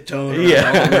be tiptoeing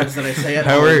around all the words that I say at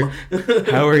home.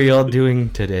 How are y'all doing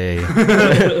today?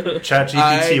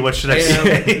 ChatGPT, what should I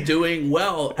say? Doing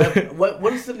well.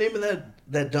 What is the name of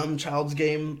that dumb child's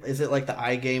game? Is it like the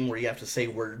I game where you have to say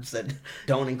words that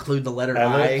don't include the letter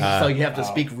I? So you have to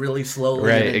speak really slowly,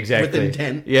 right? Exactly. With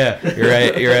intent. Yeah, you're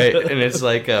right. And it's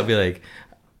like, I'll be like,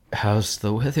 "How's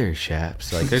the weather,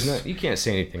 chaps?" Like, you can't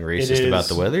say anything racist about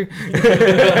the weather.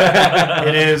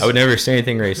 It is. I would never say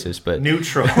anything racist, but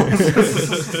neutral.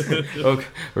 Okay,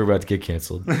 we're about to get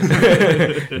canceled,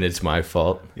 and it's my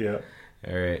fault. Yeah.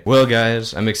 All right. Well,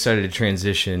 guys, I'm excited to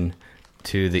transition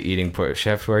to the eating portion.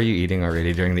 Chef, are you eating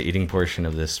already during the eating portion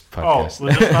of this podcast? Oh, was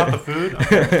this not the food?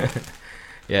 Okay.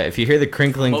 Yeah, if you hear the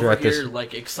crinkling throughout this... I'm over here,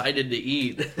 like, excited to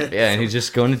eat. Yeah, and he's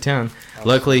just going to town.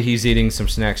 Luckily, he's eating some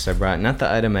snacks I brought. Not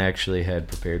the item I actually had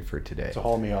prepared for today. To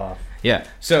hold me off. Yeah,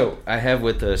 so I have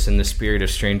with us, in the spirit of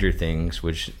Stranger Things,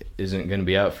 which isn't going to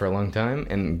be out for a long time,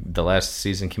 and the last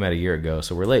season came out a year ago,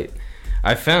 so we're late.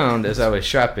 I found, as I was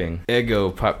shopping,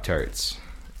 Eggo Pop-Tarts.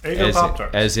 Eggo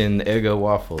Pop-Tarts. As in Eggo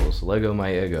waffles. Lego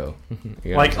my Eggo.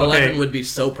 Like, Eleven would be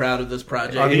so proud of this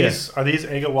project. Are these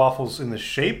Eggo waffles in the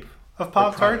shape of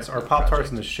Pop-Tarts, or Pop-Tarts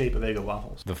in the shape of Eggo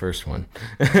waffles? The first one.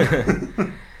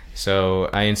 So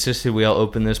I insisted we all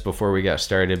open this before we got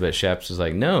started, but Shaps was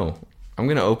like, no, I'm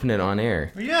going to open it on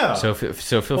air. Yeah. So feel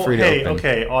free to open.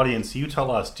 Okay, audience, you tell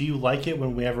us. Do you like it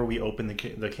whenever we open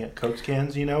the Coke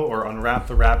cans, or unwrap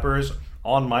the wrappers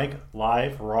on mic,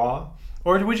 live, raw?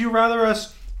 Or would you rather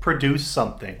us produce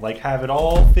something, like have it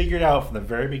all figured out from the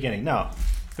very beginning? No.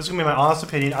 This is going to be my honest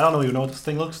opinion. I don't even know what this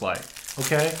thing looks like.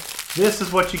 Okay? This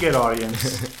is what you get, audience.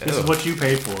 This is what you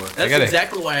pay for. That's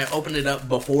exactly why I opened it up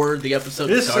before the episode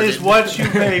started. This is what you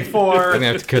pay for. I'm going to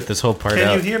have to cut this whole part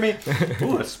out. Can you hear me?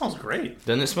 Ooh, it smells great.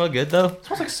 Doesn't it smell good, though? It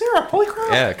smells like syrup. Holy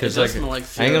crap. Yeah, because It does smell like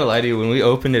syrup. I ain't going to lie to you. When we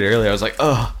opened it earlier, I was like,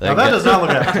 oh. Now that does not look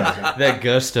appetizing. That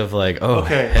gust of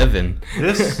Okay. heaven.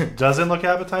 This doesn't look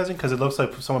appetizing because it looks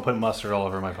like someone put mustard all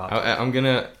over my pot. I'm going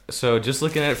to... So just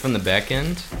looking at it from the back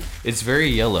end, it's very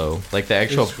yellow. Like the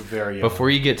actual... It's very yellow. Before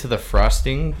you get to the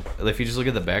frosting, if you just look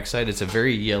at the backside, it's a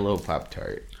very yellow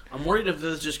Pop-Tart. I'm worried if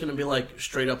this is just going to be like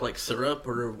straight up like syrup,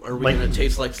 or are we Like- going to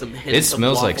taste like some hints It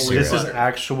smells of like waffle syrup. This is butter?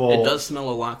 actual It does smell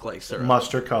a lot like syrup.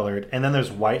 mustard colored, and then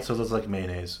there's white, so it looks like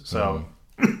mayonnaise. So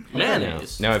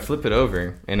Mayonnaise. Now I flip it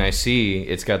over, and I see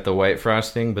it's got the white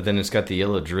frosting, but then it's got the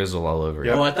yellow drizzle all over it.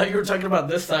 Yep. Oh, I thought you were talking about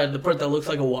this side, the part that looks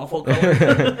like a waffle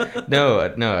color. No,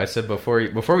 I said before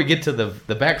we get to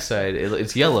the backside,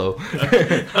 it's yellow.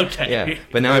 Okay. Yeah,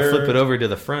 but now I flip it over to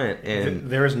the front, and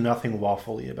there is nothing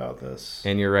waffly about this.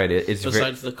 you're right. It's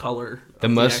Besides the color the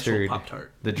of mustard. the actual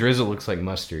Pop-Tart. The drizzle looks like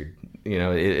mustard.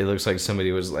 It looks like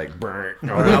somebody was like burnt.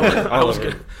 I was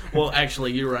gonna, well,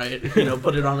 actually, you're right.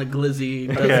 Put it on a glizzy.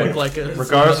 It does Okay. look like a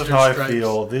Regardless of mustard how I stripes.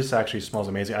 feel, this actually smells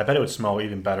amazing. I bet it would smell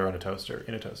even better in a toaster.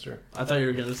 I thought you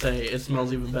were gonna say it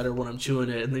smells even better when I'm chewing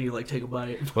it, and then you like take a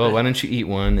bite. Well, why don't you eat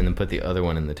one and then put the other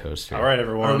one in the toaster? All right,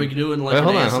 everyone. Are we doing like Wait, an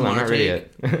hold ASMR on, I'm not ready take?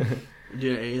 yet. Do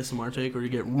an ASMR take, or you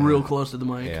get real close to the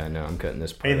mic? Yeah, no, I'm cutting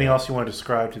this part. Anything out. else you want to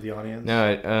describe to the audience?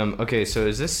 No, okay, so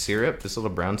is this syrup, this little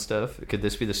brown stuff? Could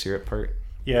this be the syrup part?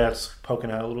 Yeah, it's poking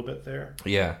out a little bit there.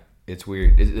 Yeah, it's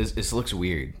weird. It looks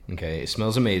weird, okay? It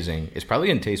smells amazing. It's probably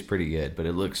going to taste pretty good, but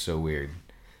it looks so weird.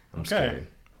 I'm scared.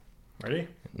 Ready?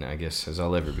 No, I guess, as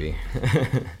I'll ever be.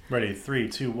 Ready? 3,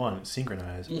 2, 1.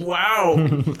 Synchronize. Wow,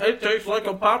 it tastes like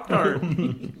a Pop-Tart.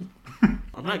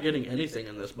 I'm not getting anything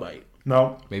in this bite.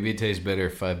 No, Maybe it tastes better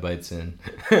 5 bites in.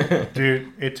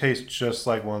 dude, it tastes just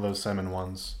like one of those cinnamon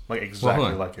ones. Like exactly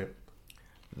hold on. like it.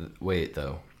 Wait,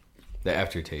 though. The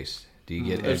aftertaste. Do you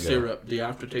get The Eggo? syrup, the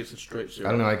aftertaste is straight syrup.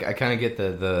 I don't know. I kind of get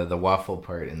the waffle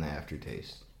part in the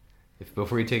aftertaste.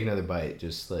 Before you take another bite,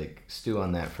 just like stew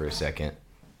on that for a second.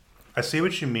 I see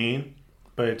what you mean,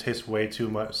 but it tastes way too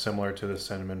much similar to the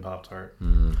cinnamon Pop-Tart.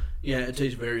 Yeah, it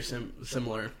tastes very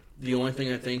similar. The only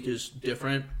thing I think is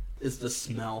different is the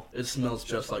smell. It smells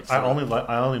just like syrup.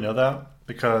 I only know that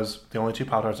because the only two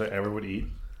Pop-Tarts I ever would eat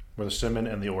were the cinnamon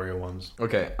and the Oreo ones.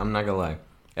 Okay, I'm not gonna lie.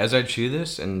 As I chew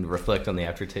this and reflect on the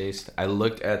aftertaste, I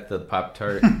looked at the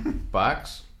Pop-Tart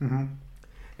box, and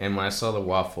when I saw the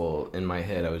waffle, in my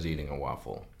head, I was eating a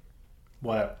waffle.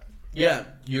 What? Yeah,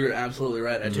 you're absolutely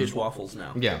right. I taste waffles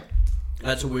now. Yeah,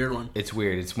 That's a weird one. it's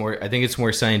weird. I think it's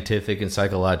more scientific and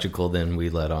psychological than we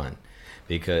let on,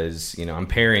 because I'm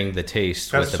pairing the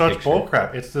taste That's with the such picture.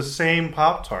 bullcrap. It's the same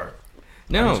Pop-Tart.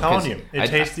 No, I'm telling 'cause you, it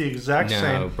tastes the exact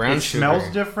same. Brown it sugar.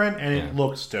 smells different and Yeah. it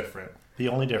looks different. The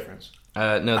only difference.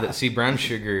 See, brown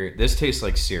sugar. This tastes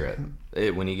like syrup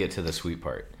when you get to the sweet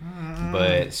part,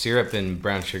 but syrup and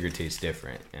brown sugar taste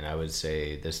different, and I would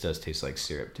say this does taste like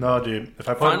syrup too. No, dude. If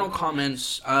I put Final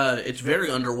comments. It's very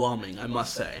underwhelming, I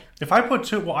must say.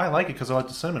 two, well, I like it because I like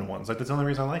the cinnamon ones. Like that's the only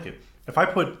reason I like it. If I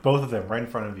put both of them right in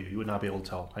front of you, you would not be able to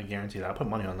tell. I guarantee that. I put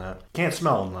money on that. Can't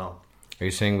smell them though. Are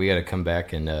you saying we got to come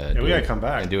back and we gotta come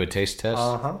back and do a taste test?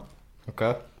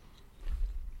 Okay.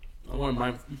 I want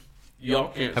my. Y'all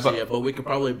can't How about- see it, but we could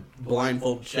probably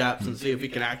blindfold Chaps and see if he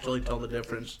can actually tell the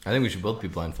difference. I think we should both be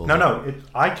blindfolded. No.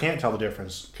 I can't tell the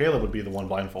difference. Caleb would be the one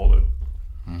blindfolded.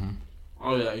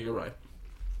 Oh yeah, you're right.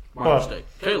 My But mistake.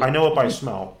 Caleb, I know it by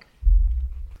smell.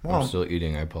 I'm Well, still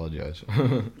eating. I apologize.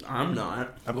 I'm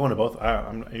not. I'm going to both.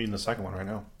 I'm eating the second one right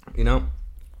now.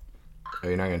 Are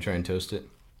you not gonna try and toast it?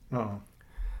 No.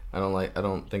 I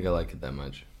don't think I like it that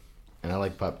much, and I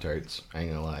like Pop-Tarts. I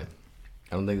ain't gonna lie.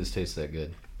 I don't think this tastes that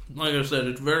good. Like I said,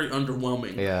 it's very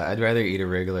underwhelming. Yeah, I'd rather eat a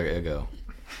regular Eggo.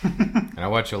 And I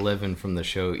watch 11 from the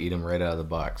show eat them right out of the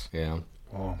box.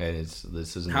 Oh. And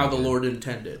this isn't How the good. Lord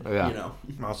intended. Yeah. You know.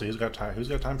 Also, who's got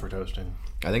time for toasting?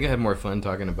 I think I had more fun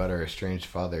talking about our estranged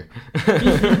father.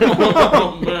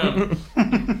 Oh man.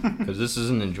 Because this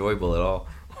isn't enjoyable at all.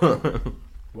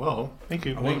 What Well, thank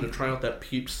you. I wanted to try out that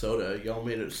Peach soda. Y'all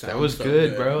made it sound That was so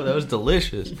good, bro. That was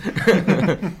delicious.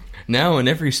 Now in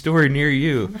every store near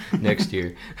you next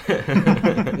year.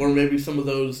 Or maybe some of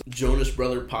those Jonas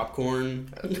Brother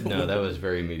popcorn. No, that was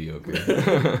very mediocre.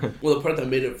 Well, the part that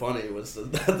made it funny was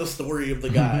the story of the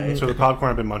guy. So the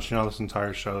popcorn I've been munching on this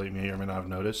entire show that you may or may not have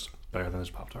noticed, better than this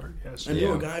Pop-Tart, yes. I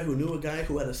knew a guy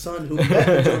who had a son who met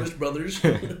the Jonas Brothers.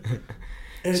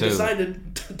 And So-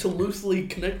 decided to loosely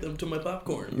connect them to my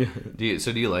popcorn. Do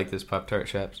you like this Pop-Tart,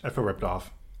 Shaps? I feel ripped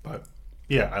off, but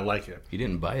yeah, I like it. You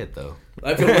didn't buy it, though.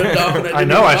 I feel ripped off and I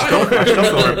know, I still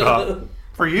feel ripped off.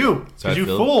 For you, So I because you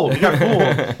feel- fooled. You got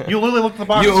fooled. You literally looked at the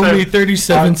box You and owe said, me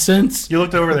 37 cents. You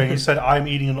looked over there and you said, I'm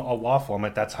eating a waffle. I'm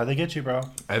like, that's how they get you, bro.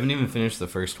 I haven't even finished the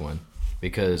first one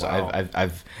because Wow.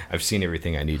 I've seen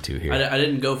everything I need to here. I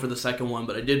didn't go for the second one,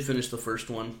 but I did finish the first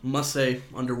one. Must say,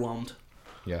 underwhelmed.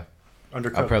 Yeah.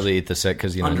 Undercooked. I'll probably eat the set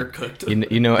because Undercooked.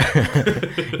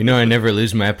 you know I never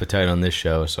lose my appetite on this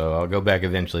show, so I'll go back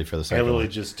eventually for the I second literally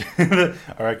one. just...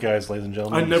 All right, guys, ladies and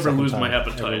gentlemen. I never second lose time my I ever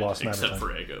appetite lost my except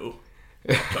appetite.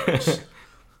 for Eggo.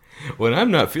 When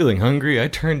I'm not feeling hungry, I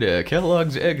turn to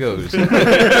Kellogg's Eggos.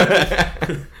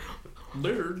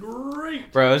 They're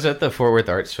great. Bro, I was at the Fort Worth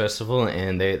Arts Festival,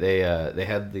 and they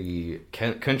had the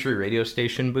country radio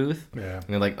station booth. Yeah. And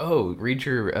they're like, "Oh, read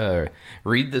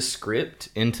the script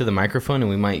into the microphone, and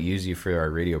we might use you for our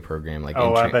radio program." Like,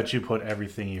 Oh, I bet you put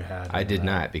everything you had. I into did that.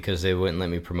 not, because they wouldn't let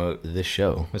me promote this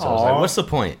show. So I was Aw. like, "What's the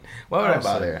point? Why would I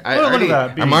Honestly. bother? Well, look at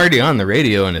that, B. I'm already on the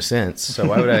radio in a sense, so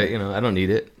why would I? I don't need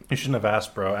it." You shouldn't have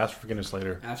asked, bro. Ask for forgiveness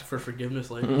later. Ask for forgiveness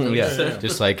later. Yeah,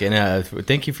 just like, and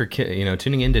thank you for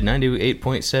tuning in to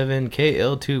 98.7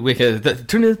 KL2. Wait,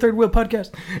 tune in to the Third Wheel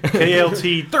Podcast.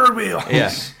 KLT third wheel.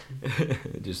 Yeah,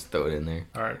 just throw it in there.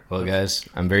 All right. Well, guys,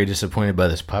 I'm very disappointed by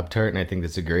this Pop-Tart, and I think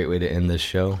that's a great way to end this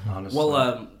show. Honestly.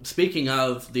 Well, speaking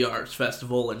of the Arts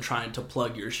Festival and trying to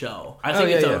plug your show, I think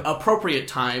yeah, it's yeah. an appropriate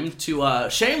time to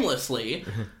shamelessly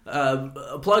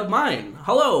plug mine.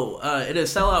 Hello, it is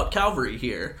Sellout Calvary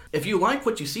here. If you like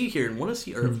what you see here and want to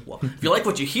see, if you like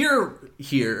what you hear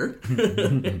here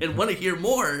and want to hear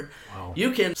more, you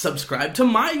can subscribe to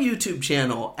my YouTube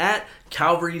channel at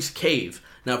Calvary's Cave.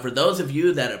 Now, for those of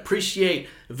you that appreciate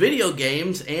video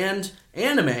games and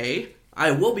anime, I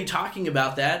will be talking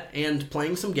about that and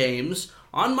playing some games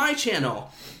on my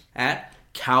channel at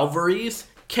Calvary's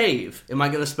Cave. Am I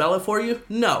going to spell it for you?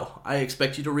 No. I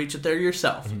expect you to reach it there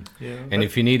yourself. Yeah. And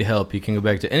if you need help, you can go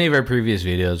back to any of our previous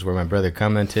videos where my brother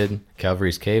commented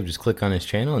Calvary's Cave. Just click on his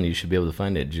channel, and you should be able to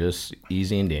find it just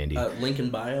easy and dandy. Link in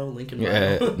bio. Link in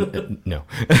bio. No.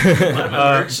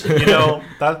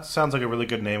 That sounds like a really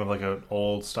good name of like an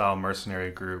old style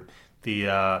mercenary group.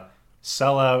 The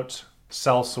Sellout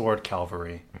Sellsword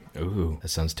Cavalry. Ooh, that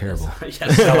sounds terrible. Yes.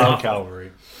 Sellout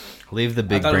Cavalry. Leave the I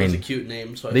big thought it was a brain. cute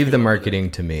name. So I Leave the came up with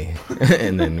marketing to me,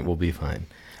 and then we'll be fine.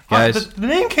 Guys, The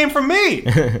name came from me.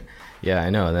 yeah, I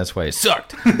know, and that's why it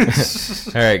sucked.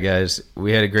 All right, guys,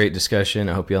 we had a great discussion.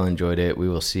 I hope y'all enjoyed it. We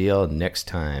will see y'all next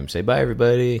time. Say bye,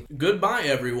 everybody. it. Goodbye,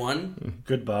 everyone.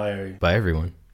 Goodbye. Bye, everyone.